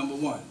discount number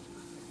 1.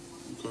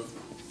 Okay.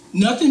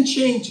 Nothing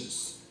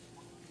changes,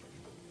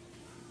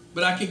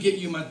 but I could get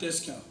you my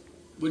discount.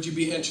 Would you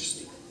be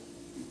interested?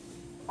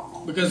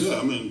 Because yeah,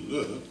 I mean,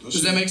 yeah.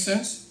 Does that make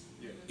sense?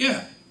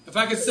 Yeah. If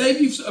I could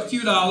save you a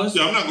few dollars.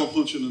 Yeah, I'm not gonna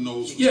punch you in the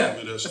nose. Yeah.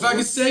 If I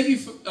could save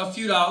you a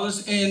few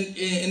dollars and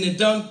it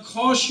doesn't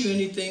cost you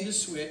anything to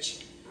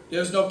switch,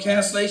 there's no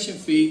cancellation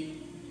fee.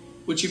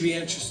 Would you be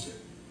interested?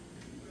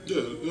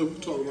 Yeah, we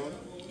talk about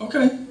it.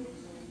 Okay.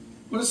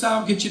 Well, that's how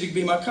I'll get you to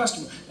be my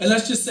customer. And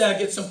let's just say I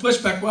get some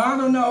pushback. Well, I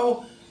don't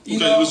know.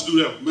 Okay, let's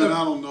do that. Man,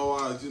 I don't know.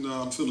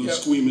 I'm feeling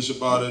squeamish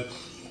about it.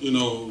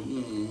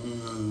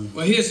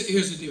 Well, here's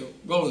the deal.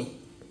 Roland,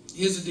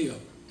 here's the deal.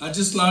 I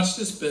just launched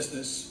this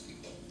business.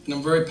 and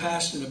I'm very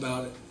passionate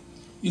about it.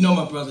 You know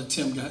my brother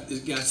Tim got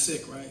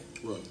sick, right?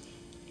 Right.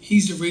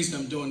 He's the reason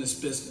I'm doing this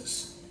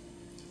business.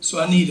 So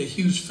I need a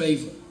huge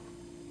favor.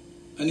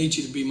 I need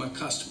you to be my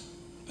customer.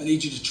 I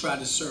need you to try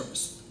this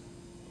service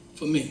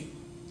for me,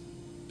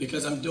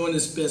 because I'm doing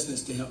this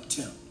business to help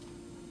Tim.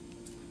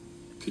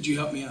 Could you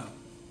help me out?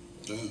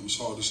 Damn, it's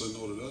hard to say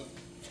no to that.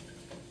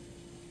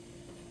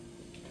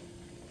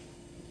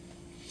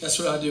 That's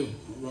what I do.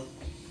 All right.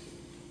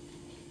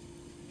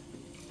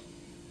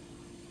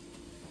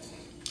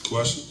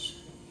 Questions?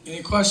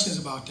 Any questions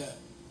about that?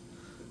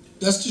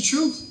 That's the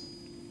truth.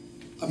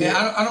 I mean,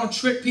 I don't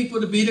trick people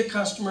to be the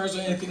customers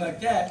or anything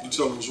like that. You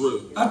tell them it's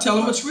real. I tell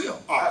them it's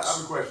real. I have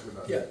a question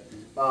about that.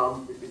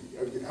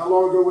 How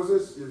long ago was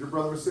this? Your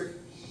brother was sick?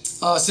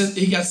 Since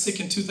he got sick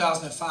in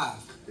 2005.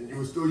 And you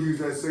would still use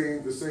that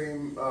the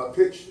same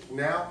pitch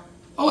now?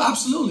 Oh,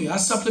 absolutely. I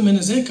supplement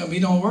his income. He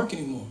don't work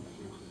anymore.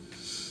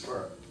 All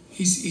right.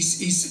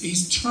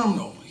 He's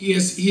terminal. He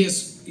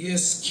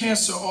has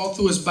cancer all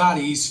through his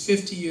body. He's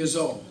 50 years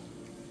old.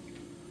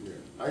 Yeah,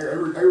 I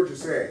heard what you're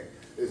saying.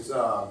 It's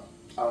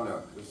I don't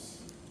know. There's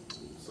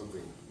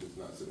something that's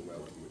not sitting well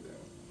with me with that.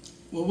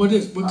 Well, what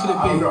could it be?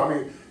 I don't know. I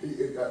mean,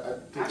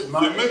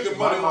 You're making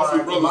money off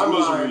your brother's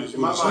misery.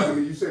 In my mind, I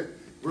mean, you said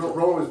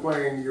Roland is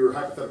playing your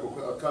hypothetical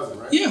cousin,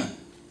 right? Yeah.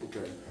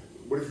 Okay.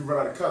 What if you run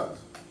out of cousins?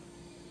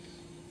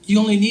 You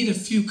only need a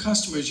few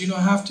customers. You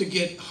don't have to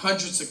get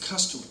hundreds of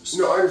customers.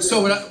 No, I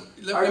understand.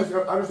 So I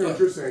understand what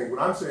you're saying.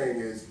 What I'm saying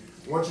is,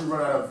 once you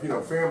run out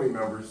of family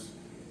members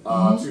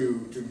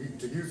to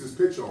use this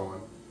pitch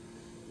on,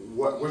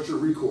 what's your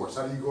recourse?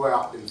 How do you go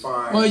out and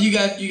find? Well, you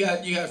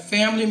got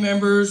family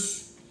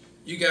members,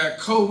 you got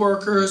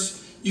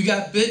co-workers, you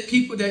got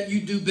people that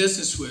you do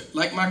business with.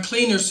 Like my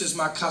cleaners is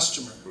my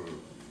customer.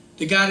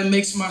 The guy that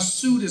makes my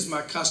suit is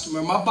my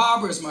customer. My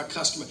barber is my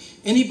customer.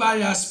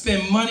 Anybody I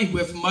spend money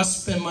with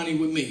must spend money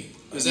with me.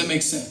 Does that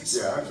make sense?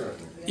 Yeah, I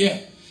understand. Yeah.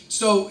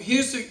 So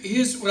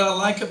here's what I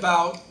like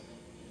about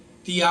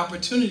the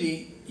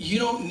opportunity. You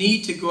don't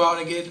need to go out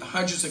and get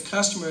hundreds of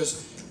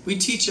customers. We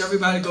teach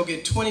everybody to go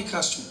get 20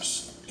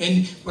 customers.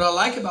 And what I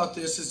like about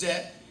this is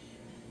that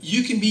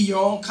you can be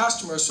your own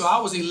customer. So I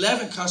was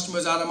 11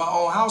 customers out of my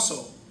own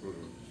household.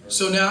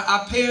 So now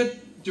I pay a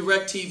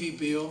DirecTV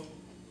bill,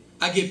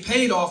 I get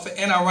paid off it,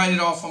 and I write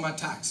it off on my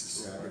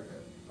taxes.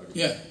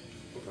 Yeah. Yeah.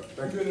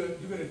 Okay.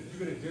 You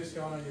get a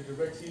discount on your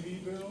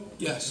DirecTV bill?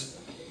 Yes.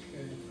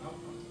 And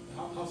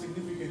how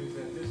significant is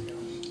that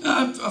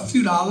discount? A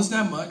few dollars,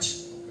 not much.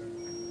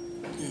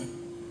 Yeah.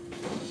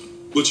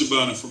 But you're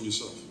buying it from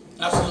yourself.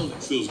 Absolutely.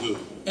 Feels good.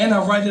 And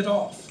I write it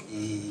off.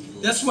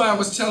 That's why I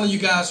was telling you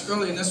guys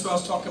earlier, and that's what I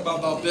was talking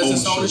about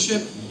business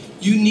ownership.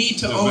 You need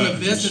to own a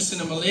business in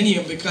the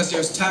millennium because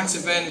there's tax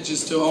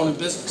advantages to owning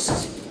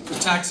businesses. The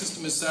tax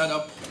system is set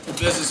up for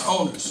business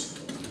owners.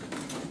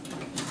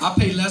 I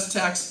pay less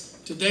tax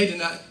today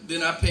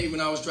than I paid when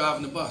I was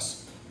driving the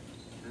bus.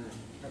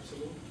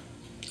 Absolutely.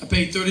 I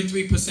paid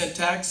 33%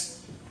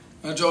 tax.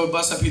 When I drove a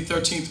bus, I paid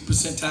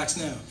 13% tax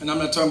now. And I'm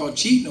not talking about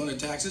cheating on the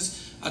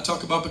taxes. I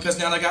talk about because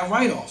now I got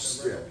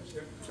write-offs. Yeah.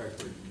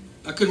 Exactly.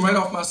 I couldn't write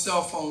off my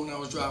cell phone when I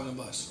was driving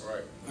the bus.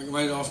 Right. I can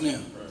write it off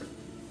now.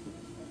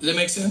 Does that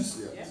make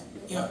sense? Yeah.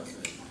 Yeah.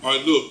 All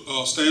right,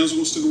 look, Stan's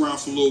going to stick around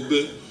for a little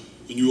bit,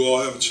 and you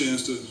all have a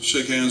chance to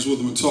shake hands with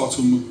him and talk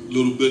to him a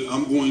little bit.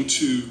 We're going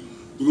to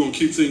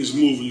keep things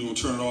moving. You're going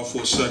to turn it off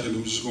for a second, and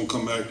we're just going to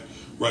come back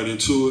right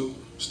into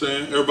it.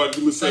 Stan, everybody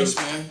do me a favor. Thanks,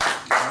 man. All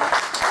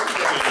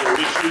right.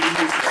 Make sure you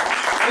move.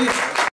 Please.